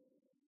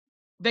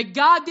 That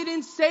God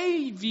didn't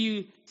save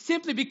you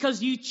simply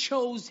because you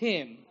chose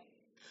Him.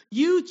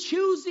 You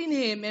choosing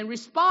Him and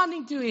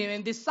responding to Him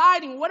and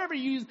deciding whatever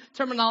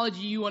terminology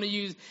you want to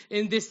use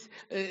in this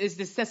is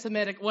the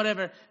Semitic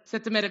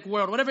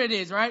world, whatever it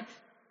is, right?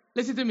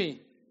 Listen to me.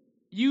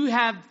 You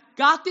have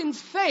gotten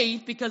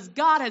faith because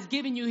God has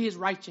given you His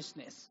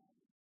righteousness.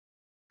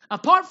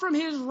 Apart from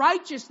His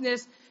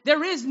righteousness,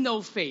 there is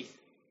no faith.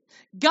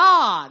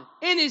 God,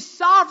 in His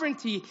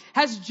sovereignty,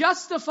 has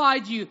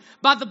justified you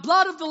by the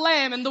blood of the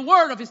Lamb and the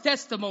word of His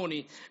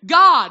testimony.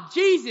 God,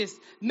 Jesus,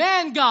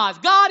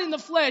 God in the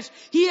flesh,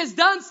 He has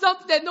done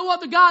something that no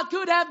other God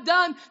could have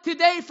done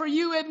today for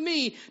you and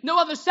me. No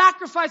other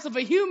sacrifice of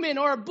a human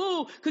or a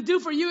bull could do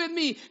for you and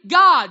me.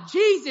 God,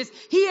 Jesus,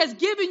 He has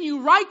given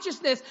you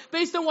righteousness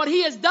based on what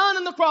He has done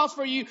on the cross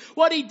for you,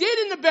 what He did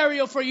in the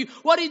burial for you,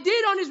 what He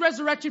did on His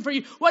resurrection for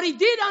you, what He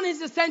did on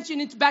His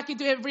ascension back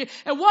into heaven for you,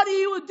 and what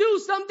He will do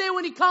someday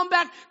when He come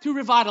back to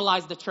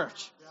revitalize the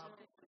church.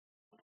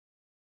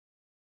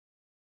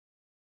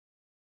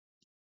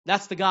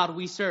 That's the God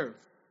we serve.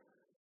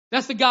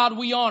 That's the God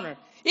we honor.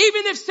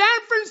 Even if San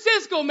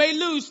Francisco may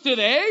lose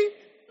today,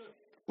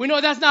 we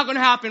know that's not going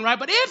to happen, right?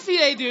 But if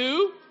they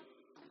do,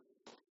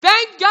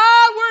 thank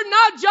God we're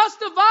not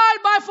justified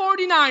by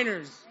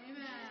 49ers.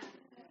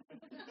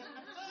 Amen.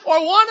 Or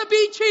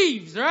wannabe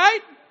Chiefs, right?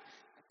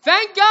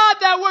 Thank God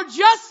that we're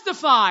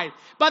justified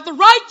by the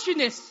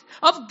righteousness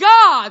of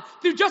God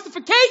through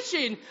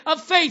justification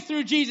of faith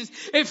through Jesus.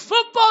 If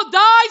football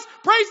dies,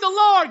 praise the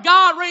Lord,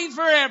 God reigns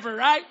forever,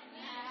 right?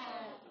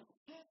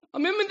 I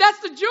mean, that's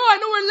the joy. I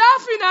know we're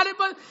laughing at it,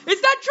 but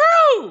is that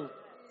true?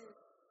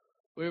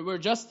 We're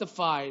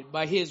justified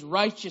by His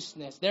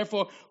righteousness.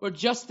 Therefore, we're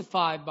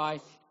justified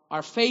by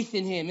our faith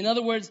in Him. In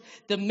other words,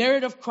 the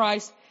merit of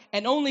Christ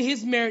and only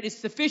His merit is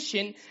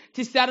sufficient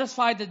to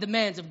satisfy the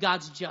demands of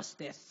God's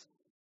justice.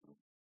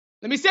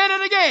 Let me say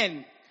that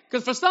again.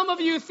 Because for some of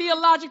you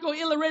theological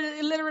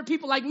illiterate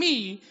people like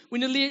me, we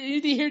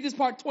need to hear this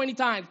part 20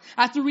 times.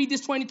 I have to read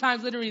this 20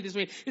 times literally this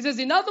week. It says,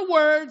 in other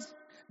words,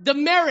 the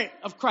merit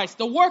of Christ,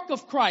 the work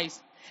of Christ,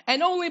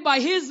 and only by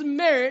His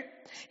merit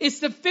is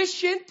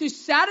sufficient to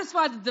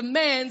satisfy the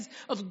demands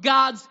of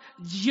God's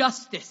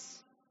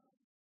justice.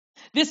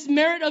 This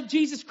merit of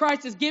Jesus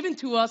Christ is given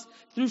to us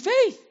through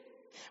faith.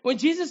 When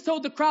Jesus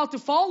told the crowd to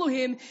follow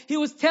Him, He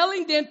was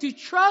telling them to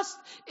trust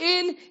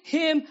in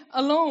Him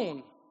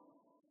alone.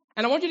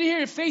 And I want you to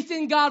hear faith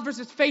in God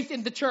versus faith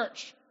in the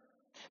church.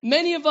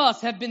 Many of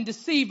us have been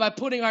deceived by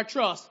putting our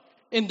trust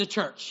in the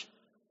church.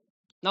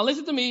 Now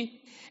listen to me.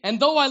 And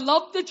though I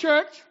love the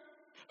church,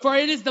 for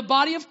it is the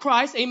body of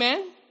Christ,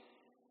 amen?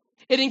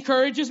 It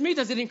encourages me.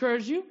 Does it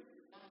encourage you?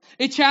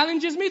 It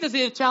challenges me. Does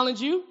it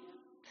challenge you?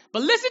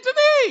 But listen to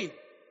me.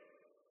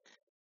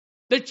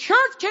 The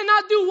church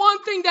cannot do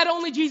one thing that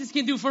only Jesus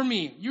can do for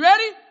me. You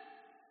ready?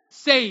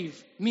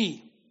 Save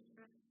me.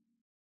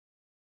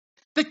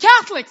 The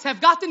Catholics have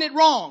gotten it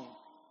wrong.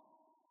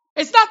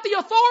 It's not the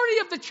authority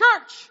of the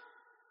church.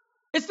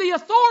 It's the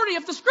authority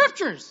of the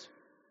scriptures.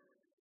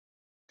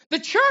 The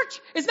church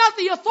is not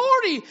the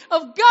authority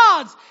of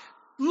God's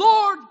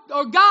Lord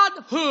or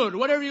Godhood,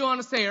 whatever you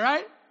want to say,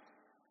 right?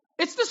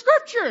 It's the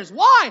scriptures.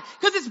 Why?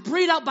 Because it's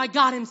breathed out by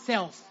God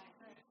Himself.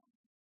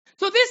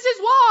 So this is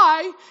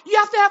why you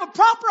have to have a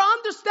proper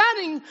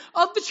understanding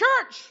of the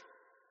church.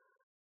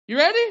 You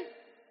ready?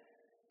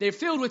 They're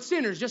filled with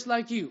sinners just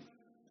like you.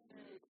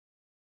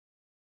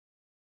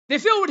 They're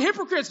filled with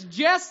hypocrites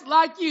just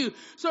like you.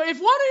 So if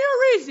one of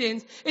your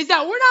reasons is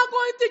that we're not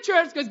going to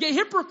church because get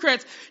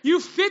hypocrites, you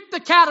fit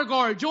the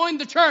category. Join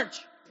the church.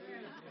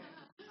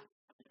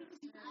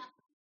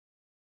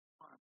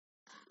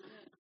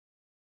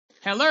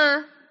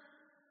 Hello?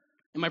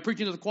 Am I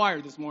preaching to the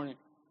choir this morning?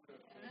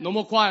 No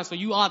more choir, so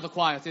you are the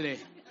choir today.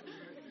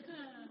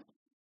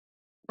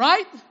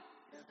 Right?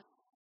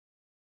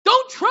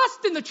 Don't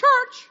trust in the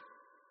church.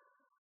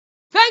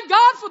 Thank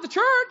God for the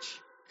church.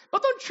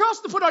 But don't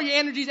trust to put all your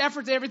energies,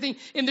 efforts, everything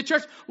in the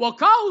church. Well,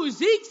 Kahu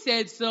Zeke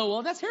said so.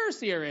 Well, that's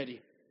heresy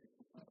already.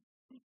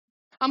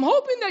 I'm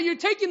hoping that you're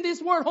taking this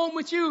word home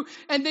with you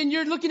and then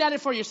you're looking at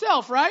it for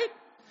yourself, right?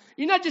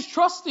 You're not just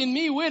trusting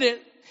me with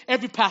it.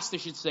 Every pastor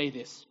should say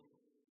this,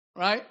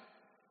 right?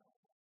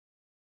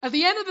 At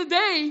the end of the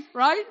day,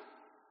 right?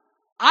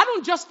 I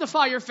don't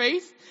justify your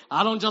faith.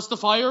 I don't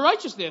justify your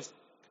righteousness.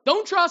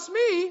 Don't trust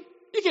me.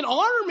 You can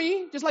honor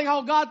me, just like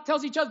how God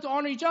tells each other to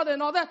honor each other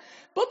and all that.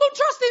 But don't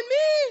trust in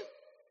me.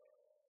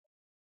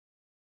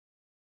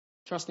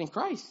 Trust in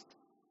Christ.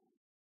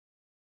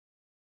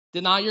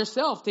 Deny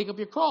yourself. Take up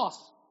your cross.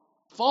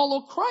 Follow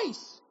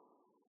Christ.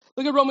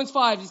 Look at Romans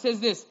 5. It says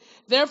this.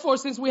 Therefore,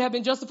 since we have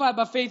been justified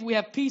by faith, we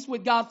have peace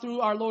with God through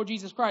our Lord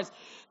Jesus Christ.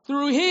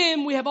 Through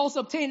Him, we have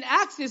also obtained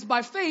access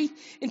by faith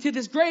into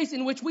this grace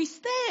in which we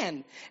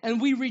stand. And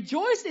we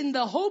rejoice in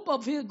the hope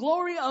of His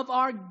glory of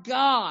our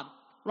God.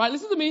 right?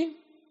 Listen to me.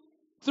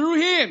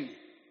 Through him,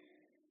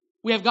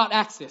 we have got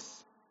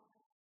access.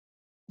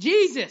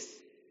 Jesus,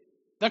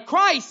 the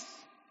Christ,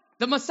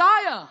 the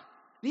Messiah,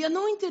 the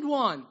Anointed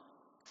One.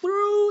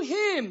 Through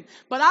him.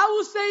 But I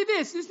will say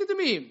this, listen to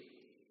me.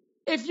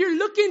 If you're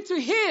looking to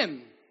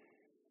him,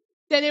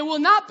 then it will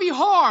not be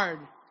hard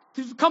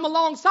to come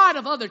alongside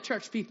of other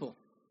church people.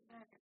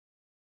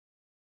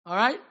 All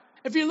right?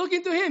 If you're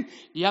looking to him,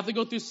 you have to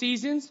go through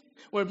seasons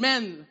where,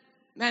 man,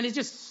 it's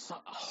just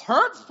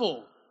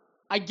hurtful.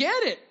 I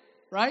get it,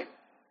 right?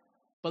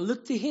 But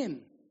look to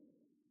him.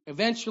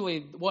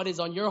 Eventually, what is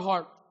on your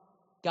heart,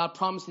 God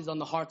promises on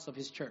the hearts of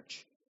his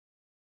church.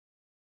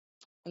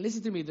 And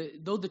listen to me,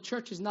 though the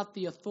church is not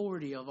the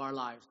authority of our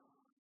lives,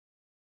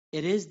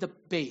 it is the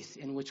base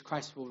in which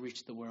Christ will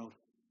reach the world.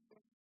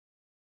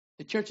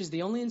 The church is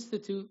the only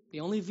institute,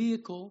 the only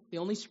vehicle, the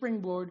only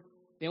springboard,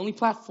 the only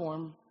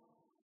platform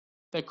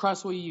that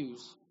Christ will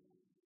use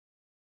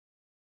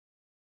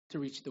to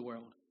reach the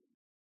world.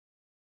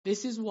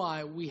 This is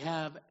why we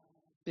have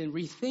been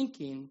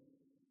rethinking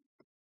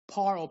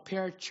par or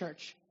pair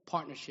church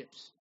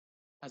partnerships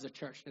as a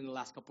church in the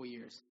last couple of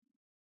years.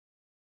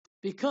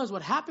 Because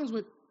what happens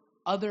with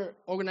other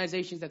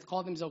organizations that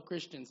call themselves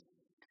Christians,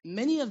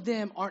 many of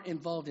them aren't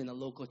involved in a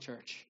local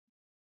church.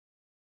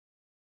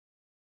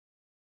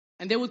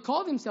 And they would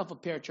call themselves a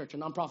parachurch, a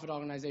nonprofit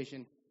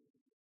organization,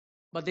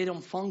 but they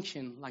don't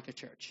function like a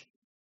church.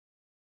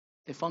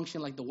 They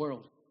function like the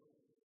world.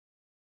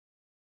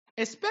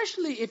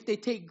 Especially if they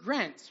take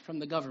grants from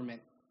the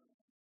government.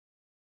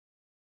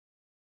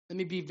 Let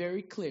me be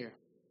very clear.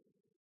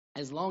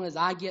 As long as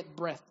I get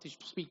breath to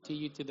speak to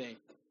you today,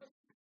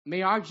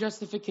 may our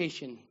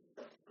justification,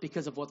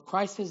 because of what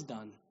Christ has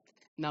done,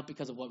 not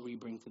because of what we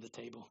bring to the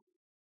table.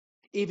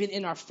 Even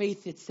in our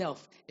faith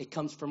itself, it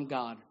comes from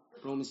God.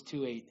 Romans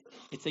 2:8.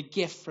 It's a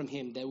gift from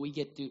him that we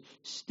get to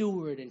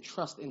steward and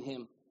trust in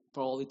him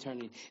for all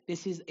eternity.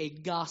 This is a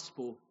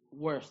gospel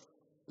worth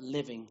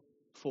living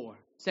for.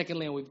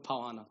 Secondly, with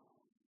Pauana,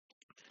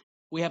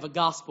 we have a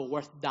gospel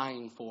worth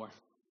dying for.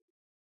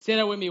 Say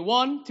that with me.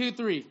 1, 2,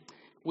 3.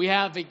 We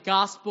have a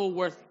gospel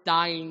worth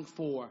dying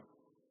for.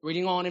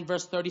 Reading on in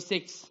verse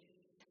 36.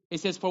 It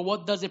says, "For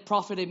what does it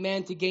profit a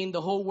man to gain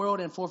the whole world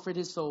and forfeit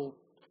his soul?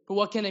 For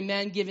what can a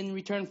man give in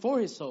return for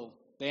his soul?"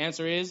 The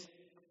answer is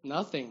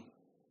nothing.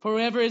 "For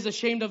whoever is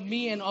ashamed of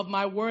me and of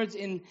my words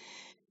in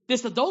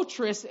this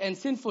adulterous and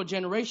sinful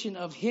generation,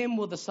 of him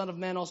will the Son of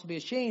Man also be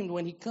ashamed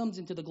when he comes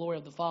into the glory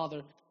of the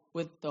Father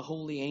with the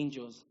holy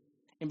angels."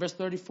 In verse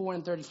 34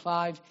 and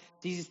 35,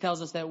 Jesus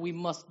tells us that we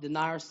must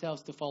deny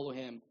ourselves to follow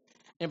him.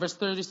 In verse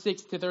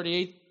 36 to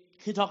 38,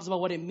 he talks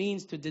about what it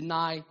means to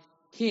deny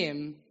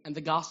him and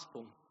the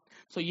gospel.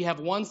 So you have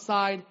one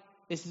side,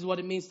 this is what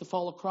it means to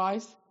follow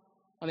Christ.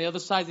 On the other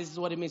side, this is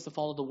what it means to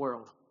follow the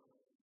world.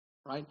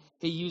 Right?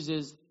 He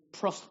uses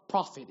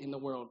prophet in the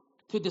world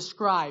to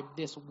describe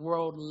this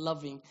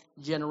world-loving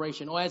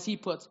generation. Or as he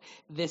puts,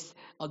 this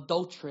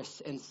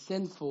adulterous and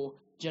sinful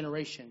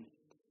generation.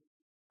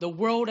 The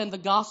world and the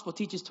gospel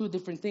teaches two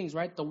different things,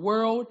 right? The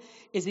world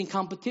is in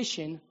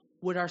competition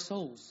with our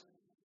souls.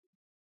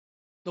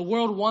 The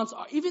world wants,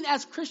 even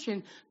as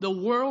Christian, the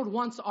world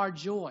wants our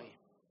joy.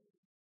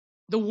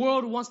 The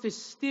world wants to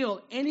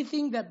steal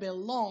anything that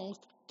belongs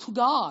to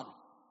God.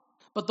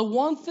 But the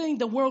one thing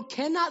the world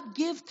cannot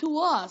give to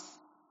us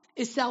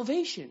is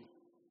salvation.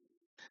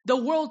 The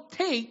world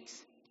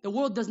takes, the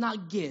world does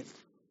not give.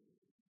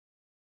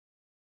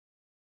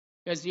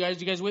 You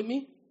guys with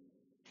me?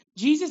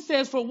 Jesus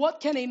says, "For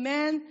what can a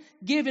man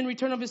give in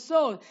return of his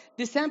soul?"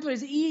 This answer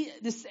is easy,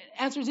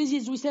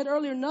 as we said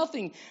earlier,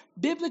 nothing.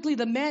 Biblically,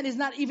 the man is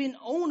not even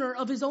owner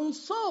of his own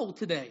soul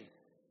today.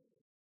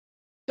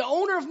 The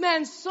owner of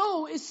man's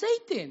soul is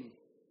Satan.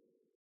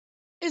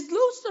 It's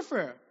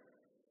Lucifer.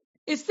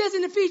 It says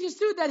in Ephesians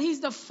 2 that he's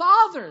the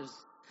father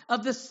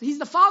of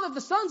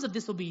the sons of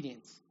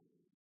disobedience.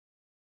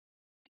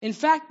 In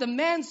fact, the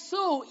man's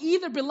soul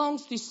either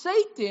belongs to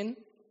Satan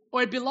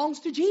or it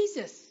belongs to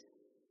Jesus.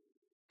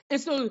 And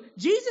so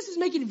Jesus is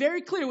making it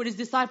very clear with his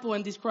disciple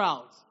and these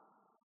crowds.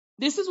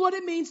 This is what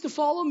it means to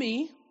follow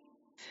me.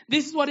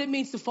 This is what it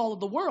means to follow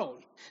the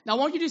world. Now I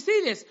want you to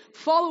see this.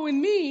 Following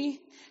me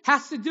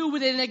has to do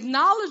with an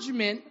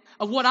acknowledgement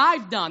of what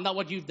I've done, not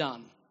what you've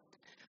done.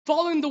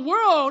 Following the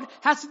world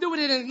has to do with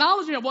an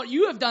acknowledgement of what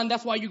you have done.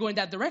 That's why you're going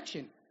that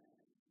direction.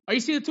 Are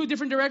you seeing the two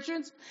different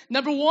directions?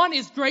 Number one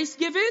is grace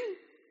given.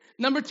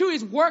 Number two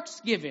is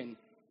works given,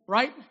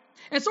 right?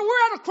 And so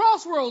we're at a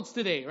crossroads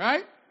today,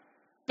 right?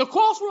 The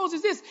crossroads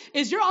is this.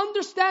 Is your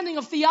understanding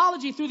of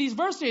theology through these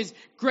verses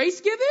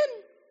grace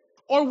given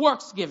or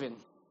works given?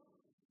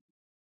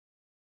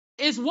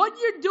 Is what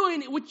you're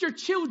doing with your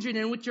children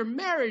and with your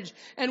marriage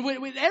and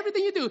with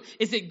everything you do,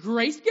 is it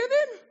grace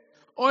given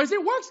or is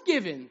it works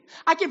given?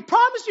 I can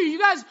promise you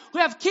guys who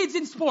have kids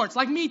in sports,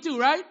 like me too,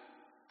 right?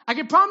 I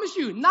can promise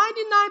you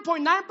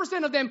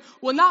 99.9% of them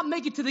will not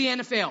make it to the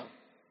NFL.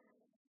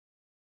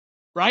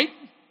 Right?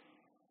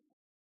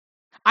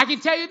 I can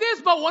tell you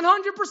this, but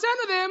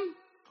 100% of them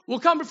will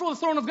come before the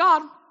throne of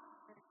God.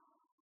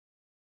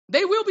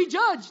 They will be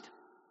judged.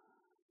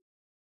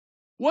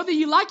 Whether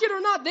you like it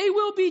or not, they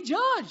will be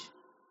judged.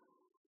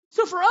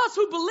 So for us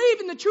who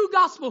believe in the true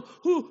gospel,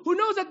 who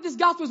knows that this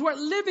gospel is worth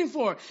living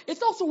for,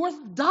 it's also worth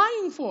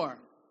dying for.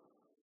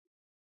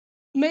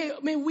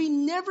 May we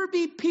never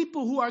be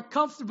people who are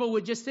comfortable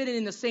with just sitting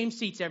in the same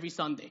seats every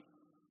Sunday.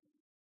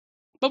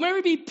 But may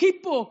we be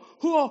people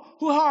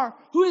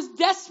who is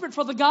desperate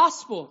for the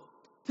gospel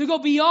to go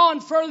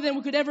beyond, further than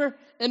we could ever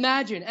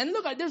imagine. And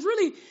look, there's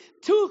really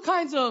two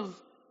kinds of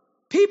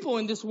people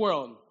in this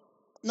world.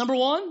 Number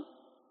one,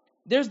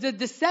 there's the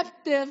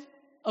deception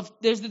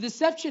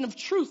of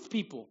truth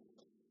people.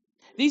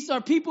 These are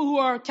people who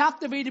are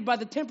captivated by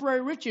the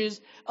temporary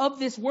riches of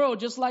this world,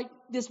 just like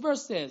this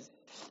verse says,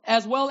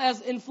 as well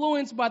as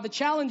influenced by the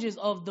challenges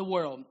of the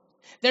world.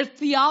 Their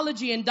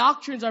theology and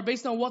doctrines are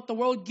based on what the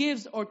world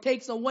gives or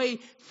takes away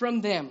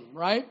from them,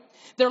 right?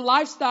 Their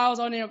lifestyles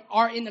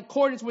are in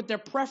accordance with their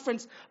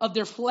preference of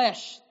their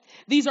flesh.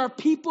 These are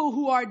people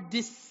who are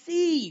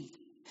deceived.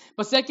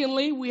 But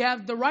secondly, we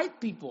have the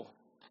right people,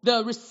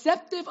 the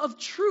receptive of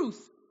truth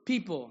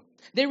people.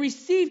 They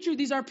receive truth.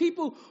 These are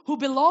people who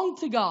belong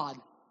to God.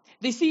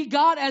 They see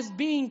God as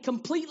being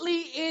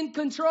completely in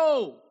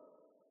control.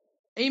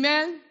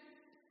 Amen?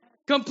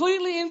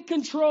 Completely in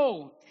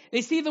control.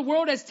 They see the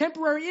world as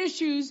temporary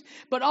issues,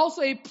 but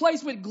also a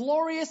place with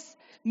glorious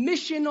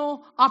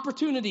missional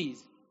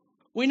opportunities.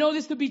 We know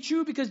this to be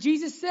true because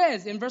Jesus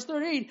says in verse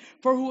 38,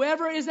 "For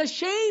whoever is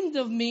ashamed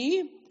of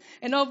me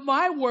and of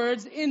my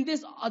words in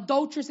this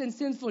adulterous and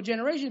sinful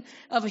generation,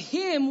 of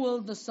him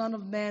will the Son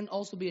of Man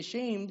also be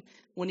ashamed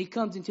when he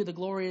comes into the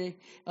glory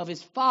of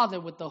his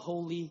Father with the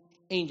holy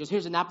angels."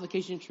 Here's an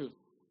application truth.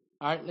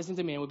 All right, listen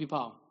to me, and we'll be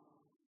Paul.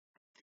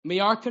 May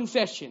our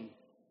confession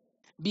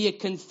be a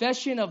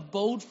confession of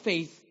bold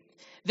faith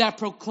that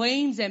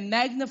proclaims and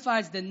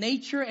magnifies the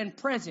nature and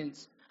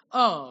presence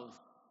of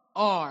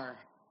our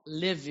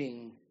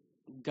living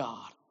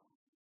God.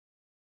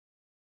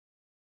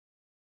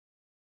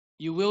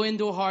 You will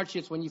endure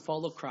hardships when you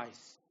follow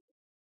Christ,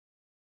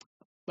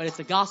 but it's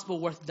a gospel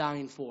worth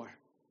dying for.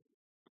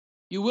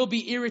 You will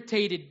be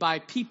irritated by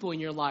people in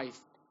your life.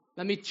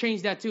 Let me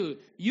change that too.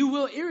 You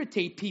will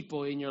irritate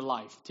people in your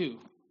life too.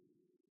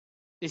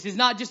 This is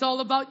not just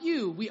all about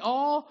you. We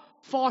all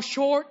fall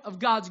short of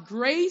God's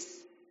grace.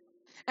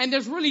 And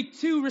there's really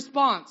two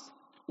responses.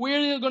 We're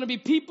either going to be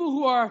people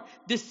who are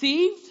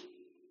deceived,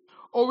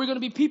 or we're going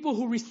to be people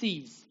who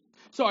receives.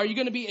 So are you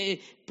going to be a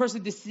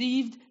person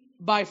deceived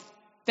by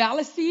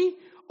fallacy,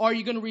 or are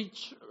you going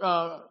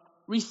to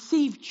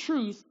receive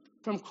truth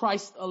from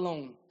Christ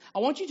alone? I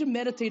want you to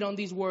meditate on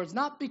these words,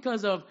 not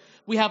because of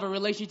we have a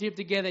relationship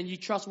together and you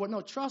trust what?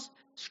 No, trust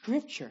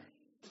Scripture.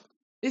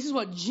 This is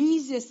what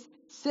Jesus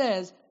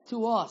says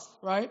to us,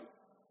 right?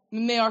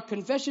 May our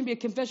confession be a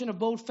confession of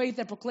bold faith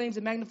that proclaims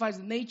and magnifies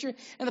the nature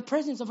and the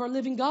presence of our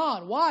living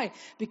God. Why?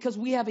 Because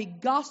we have a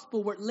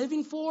gospel worth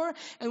living for,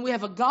 and we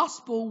have a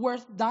gospel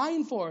worth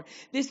dying for.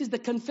 This is the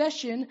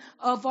confession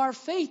of our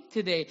faith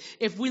today.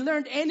 If we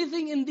learned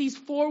anything in these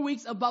 4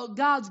 weeks about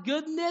God's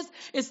goodness,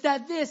 it's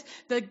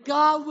that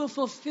God will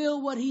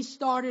fulfill what He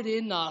started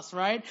in us,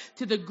 right?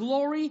 To the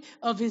glory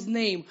of His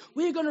name.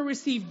 We're going to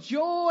receive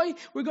joy.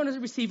 We're going to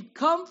receive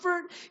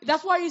comfort.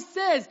 That's why He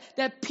says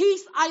that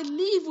peace I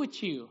leave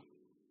with you.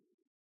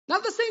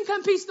 Not the same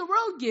kind of peace the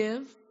world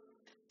gives,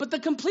 but the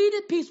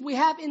completed peace we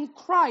have in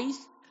Christ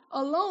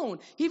alone.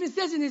 He even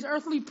says in His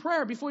earthly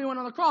prayer before He went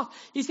on the cross,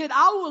 He said,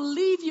 I will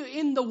leave you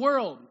in the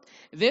world.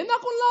 They're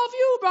not going to love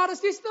you, brother,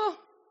 sister,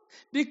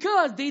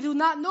 because they do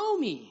not know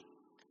me.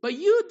 But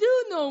you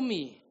do know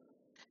me.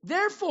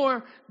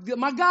 Therefore,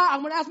 my God,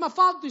 I'm going to ask my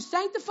Father to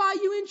sanctify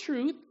you in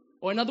truth.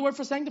 Or another word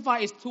for sanctify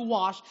is to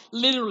wash,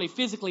 literally,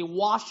 physically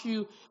wash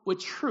you with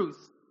truth.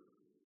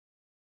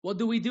 What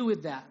do we do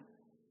with that?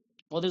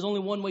 Well, there's only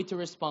one way to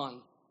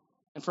respond.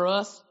 And for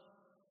us,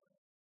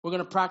 we're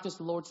going to practice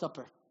the Lord's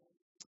Supper.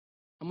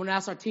 I'm going to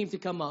ask our team to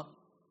come up.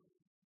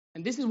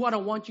 And this is what I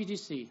want you to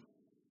see.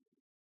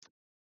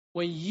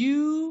 When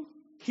you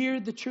hear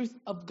the truth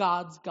of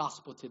God's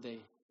gospel today,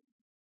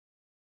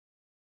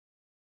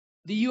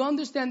 do you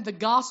understand the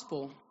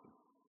gospel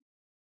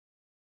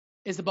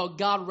is about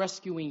God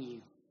rescuing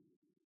you?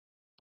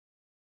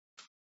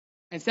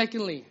 And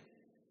secondly,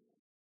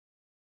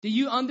 do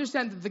you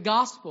understand that the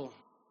gospel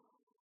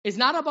is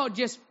not about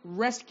just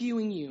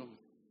rescuing you,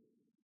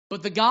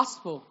 but the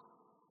gospel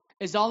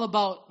is all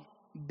about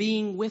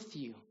being with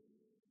you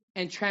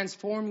and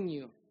transforming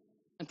you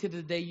until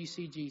the day you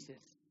see Jesus?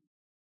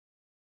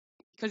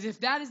 Because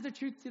if that is the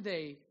truth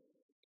today,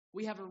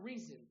 we have a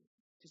reason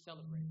to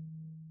celebrate.